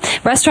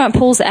 Restaurant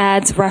pools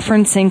ads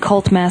referencing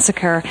cult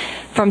massacre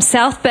from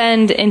South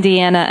Bend,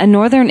 Indiana, a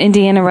northern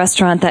Indiana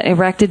restaurant that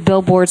erected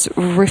billboards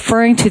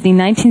referring to the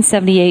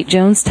 1978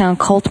 Jonestown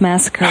cult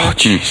massacre,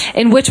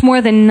 in which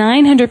more than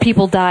 900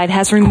 people died,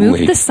 has removed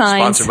Kool-Aid. the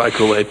signs. Sponsored by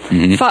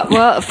Kool-Aid.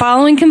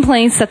 Following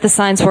complaints that the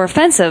signs were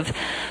offensive,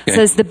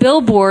 says the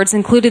billboards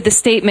included the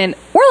statement,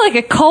 "We're like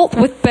a cult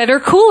with better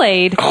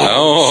Kool-Aid."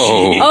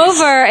 Oh,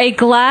 Over a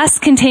glass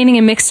containing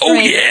a mixed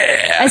drink,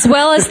 yeah. as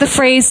well as the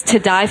phrase "to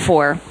die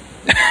for."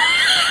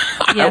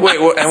 Yeah. Wait,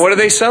 and what are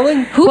they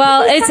selling?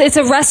 Well, it's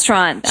a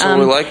restaurant. So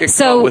we're like a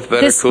cult with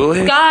better this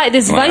Kool-Aid? guy,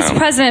 this Wow. vice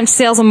president of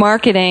sales and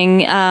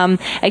marketing,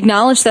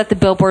 acknowledged that the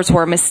billboards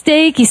were a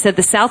mistake. He said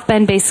the South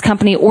Bend-based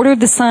company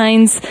ordered the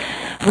signs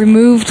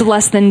removed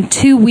less than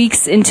 2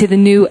 weeks into the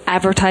new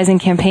advertising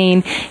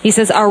campaign. He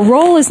says, "Our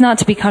role is not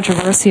to be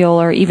controversial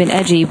or even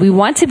edgy. We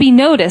want to be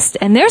noticed,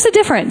 and there's a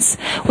difference.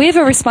 We have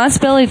a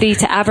responsibility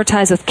to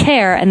advertise with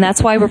care, and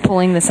that's why we're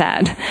pulling this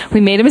ad. We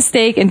made a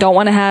mistake and don't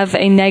want to have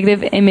a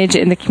negative image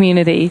in the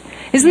community."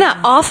 Isn't that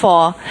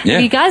awful? Yeah.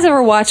 Have you guys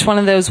ever watched one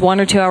of those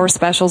 1 or 2 hour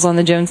specials on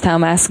the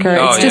Jonestown Massacre?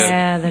 Oh, It's yeah. just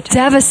Yeah, they're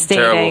terrible.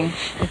 devastating. Terrible.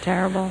 They're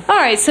terrible. All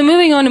right, so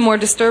moving on to more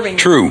disturbing.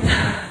 true.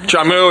 I'm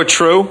going to go with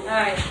true.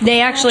 They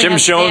actually Jim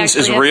have, Jones they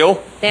is actually have-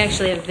 real? They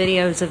actually have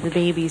videos of the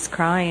babies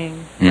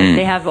crying.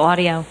 They have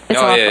audio. It's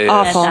Oh, awful. yeah, yeah.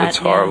 awful. That- It's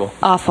horrible.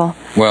 Awful.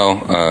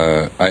 Well,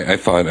 I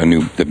thought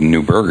the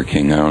new Burger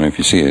King. I don't know if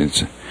you see it.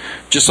 It's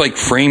just like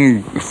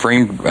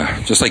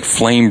just like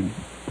flame.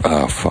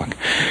 Oh fuck!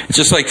 It's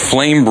just like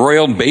flame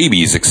broiled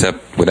babies,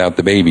 except without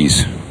the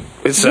babies.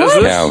 It says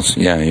this? Cows,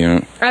 yeah, you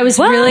know, I was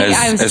really,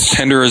 as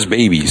tender as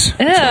babies.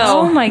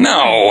 oh my god.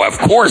 No, of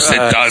course it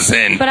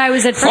doesn't. But I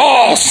was at first.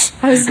 False.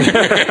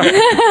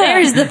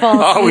 There's the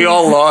false. Oh, we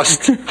all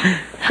lost. There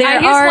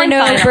Here's are one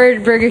no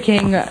final. Burger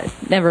King.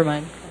 Never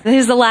mind.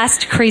 Here's the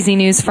last crazy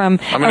news from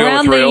I'm gonna go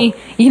around with the real.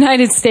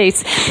 United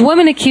States.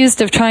 Woman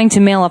accused of trying to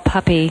mail a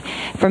puppy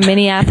from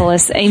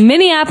Minneapolis. A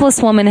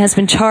Minneapolis woman has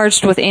been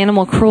charged with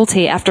animal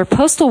cruelty after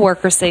postal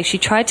workers say she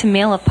tried to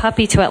mail a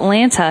puppy to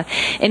Atlanta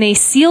in a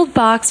sealed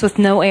box with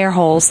no air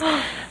holes.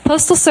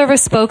 Postal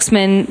Service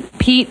spokesman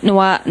Pete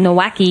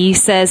Nowacki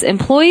says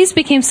employees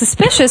became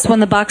suspicious when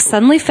the box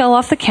suddenly fell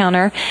off the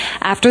counter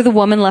after the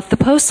woman left the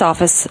post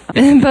office.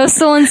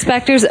 Postal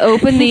inspectors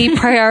opened the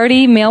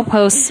priority mail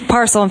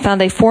parcel and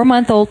found a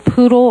 4-month-old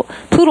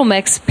poodle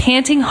mix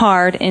panting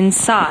hard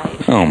inside.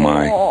 Oh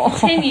my.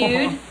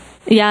 Continued.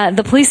 Yeah,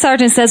 the police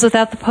sergeant says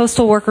without the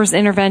postal workers'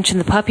 intervention,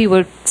 the puppy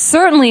would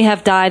certainly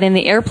have died in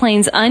the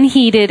airplane's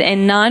unheated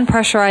and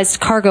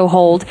non-pressurized cargo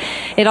hold.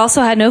 It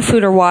also had no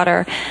food or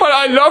water. But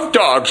I love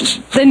dogs.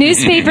 The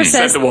newspaper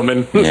says Said the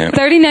woman. Yeah.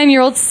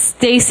 39-year-old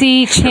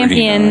Stacy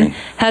Champion 39.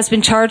 has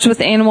been charged with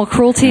animal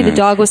cruelty. The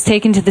dog was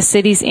taken to the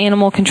city's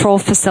animal control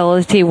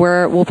facility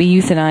where it will be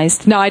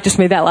euthanized. No, I just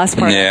made that last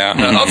part. Yeah.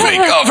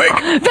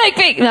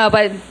 Fake. No,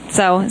 but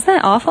so isn't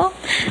that awful?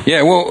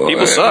 Yeah, well,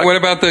 People suck. what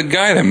about the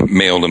guy that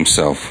mailed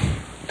himself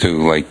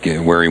to,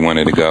 where he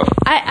wanted to go?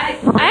 I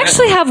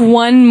actually have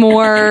one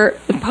more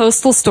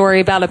postal story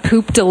about a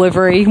poop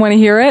delivery. Want to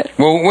hear it?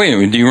 Well, wait a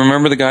minute. Do you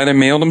remember the guy that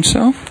mailed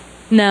himself?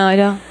 No, I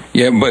don't.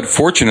 Yeah, but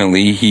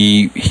fortunately,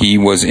 he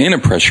was in a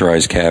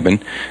pressurized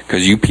cabin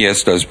because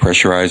UPS does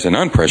pressurized and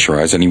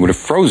unpressurized, and he would have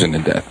frozen to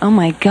death. Oh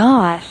my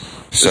gosh.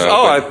 So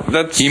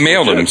that's he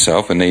mailed it legit.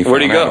 himself, and they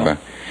Where'd he found out go? about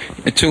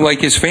it. To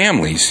his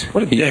family's.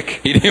 What a dick.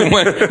 He didn't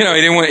want. He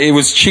didn't want. It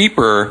was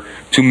cheaper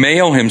to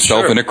mail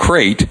himself Sure. in a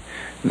crate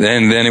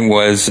than it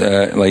was.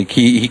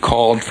 He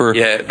called for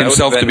Yeah, that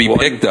himself would have to be been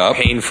picked one up.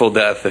 painful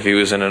death if he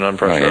was in an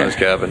unpressurized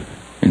cabin.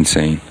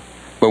 Insane.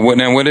 But what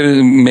now? What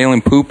is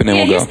mailing poop, and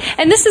then we'll go.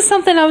 And this is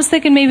something I was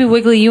thinking maybe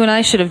Wiggly, you and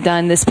I should have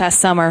done this past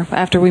summer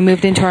after we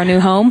moved into our new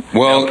home.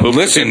 Well, Mail poop to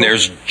listen. people?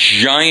 There's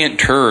giant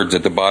turds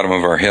at the bottom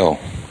of our hill.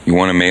 You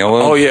want to mail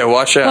those? Oh yeah,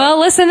 watch out. Well,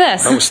 listen to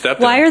this. I almost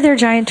stepped Why in. are there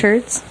giant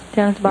turds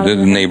down at the bottom?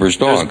 The neighbor's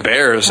There's dog.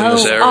 bears in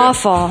this area.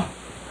 Awful.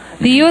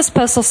 The U.S.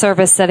 Postal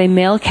Service said a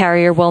mail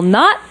carrier will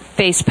not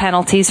face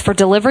penalties for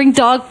delivering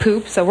dog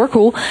poop, so we're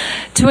cool,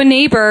 to a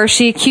neighbor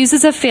she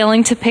accuses of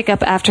failing to pick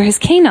up after his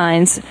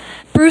canines.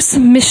 Bruce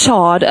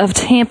Michaud of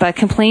Tampa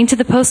complained to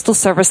the Postal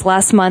Service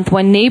last month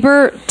when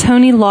neighbor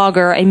Tony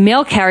Logger, a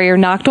mail carrier,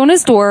 knocked on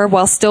his door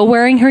while still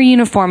wearing her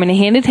uniform and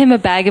handed him a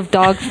bag of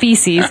dog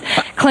feces,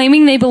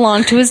 claiming they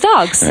belonged to his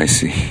dogs. I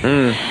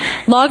see.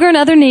 Logger and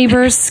other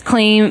neighbors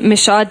claim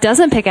Michaud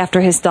doesn't pick after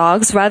his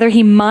dogs. Rather,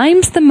 he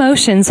mimes the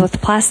motions with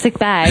plastic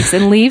bags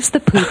and leaves the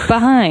poop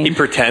behind. He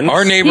pretends.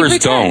 Our neighbors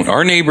pretends. don't.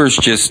 Our neighbors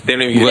just They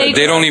don't even-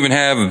 they don't even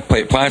have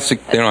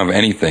plastic. They don't have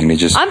anything. They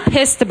just. I'm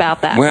pissed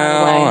about that, by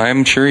Well, the way.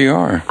 I'm sure you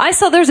are. I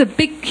saw there's a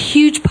big,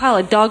 huge pile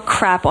of dog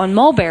crap on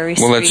Mulberry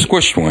Street. Well, that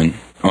squished one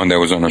that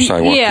was on our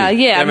sidewalk. Yeah, too.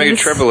 yeah. I make mean, a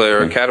triplet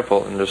or a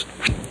catapult and just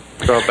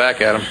throw it back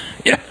at him.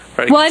 Yeah.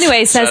 Well,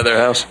 anyway, it says Out of their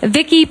house.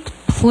 Vicky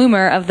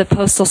Plumer of the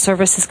Postal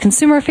Service's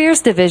Consumer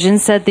Affairs Division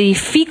said the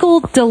fecal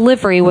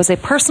delivery was a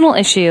personal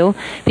issue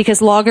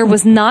because Logger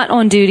was not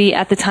on duty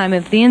at the time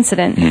of the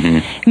incident.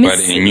 Mm-hmm. But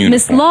in uniform.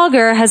 Miss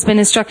Logger has been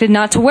instructed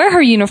not to wear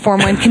her uniform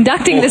when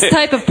conducting this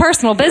type of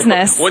personal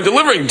business. When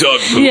delivering dog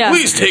food, Yeah.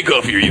 please take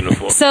off your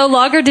uniform. So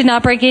Logger did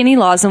not break any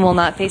laws and will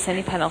not face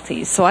any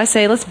penalties. So I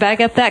say let's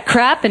bag up that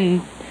crap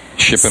and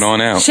Ship it on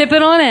out. ship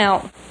it on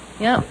out.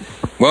 Yep.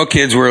 Well,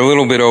 kids, we're a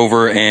little bit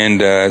over,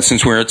 and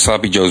since we're at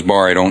Sloppy Joe's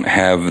Bar, I don't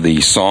have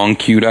the song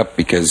queued up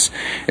because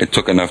it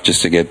took enough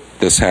just to get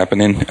this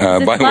happening. It's By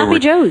the way, Sloppy we're-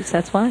 Joe's,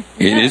 that's why.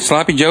 It is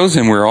Sloppy Joe's,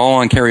 and we're all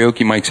on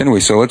karaoke mics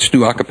anyway, so let's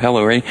do a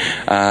cappella, right?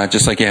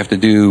 Just like you have to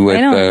do I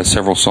know. with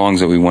several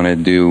songs that we want to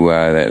do.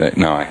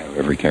 No, I have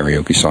every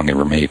karaoke song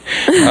ever made.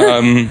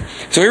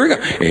 So here we go.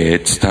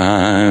 It's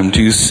time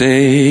to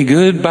say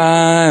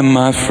goodbye,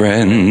 my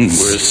friends.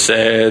 We're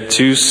sad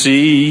to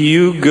see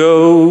you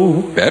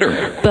go.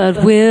 Better.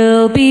 But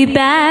we'll be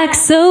back,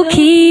 so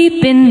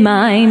keep in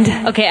mind.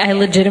 Okay, I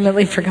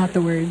legitimately forgot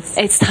the words.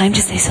 It's time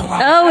to say so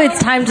long. Oh, it's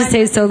time to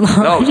stay so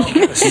long. No, you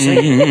gotta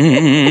sing.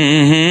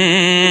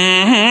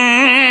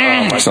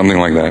 Something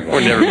like that. We're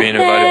never being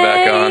invited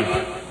back on.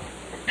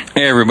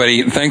 Hey,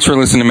 everybody. Thanks for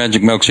listening to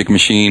Magic Milkshake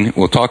Machine.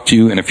 We'll talk to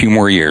you in a few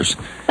more years.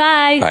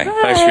 Bye. Bye.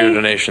 Thanks for your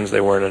donations. They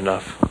weren't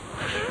enough.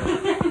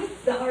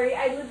 Sorry,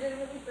 I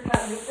legitimately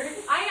forgot the words.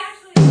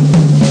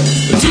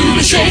 Do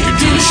the shake,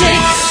 do the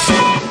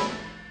shake.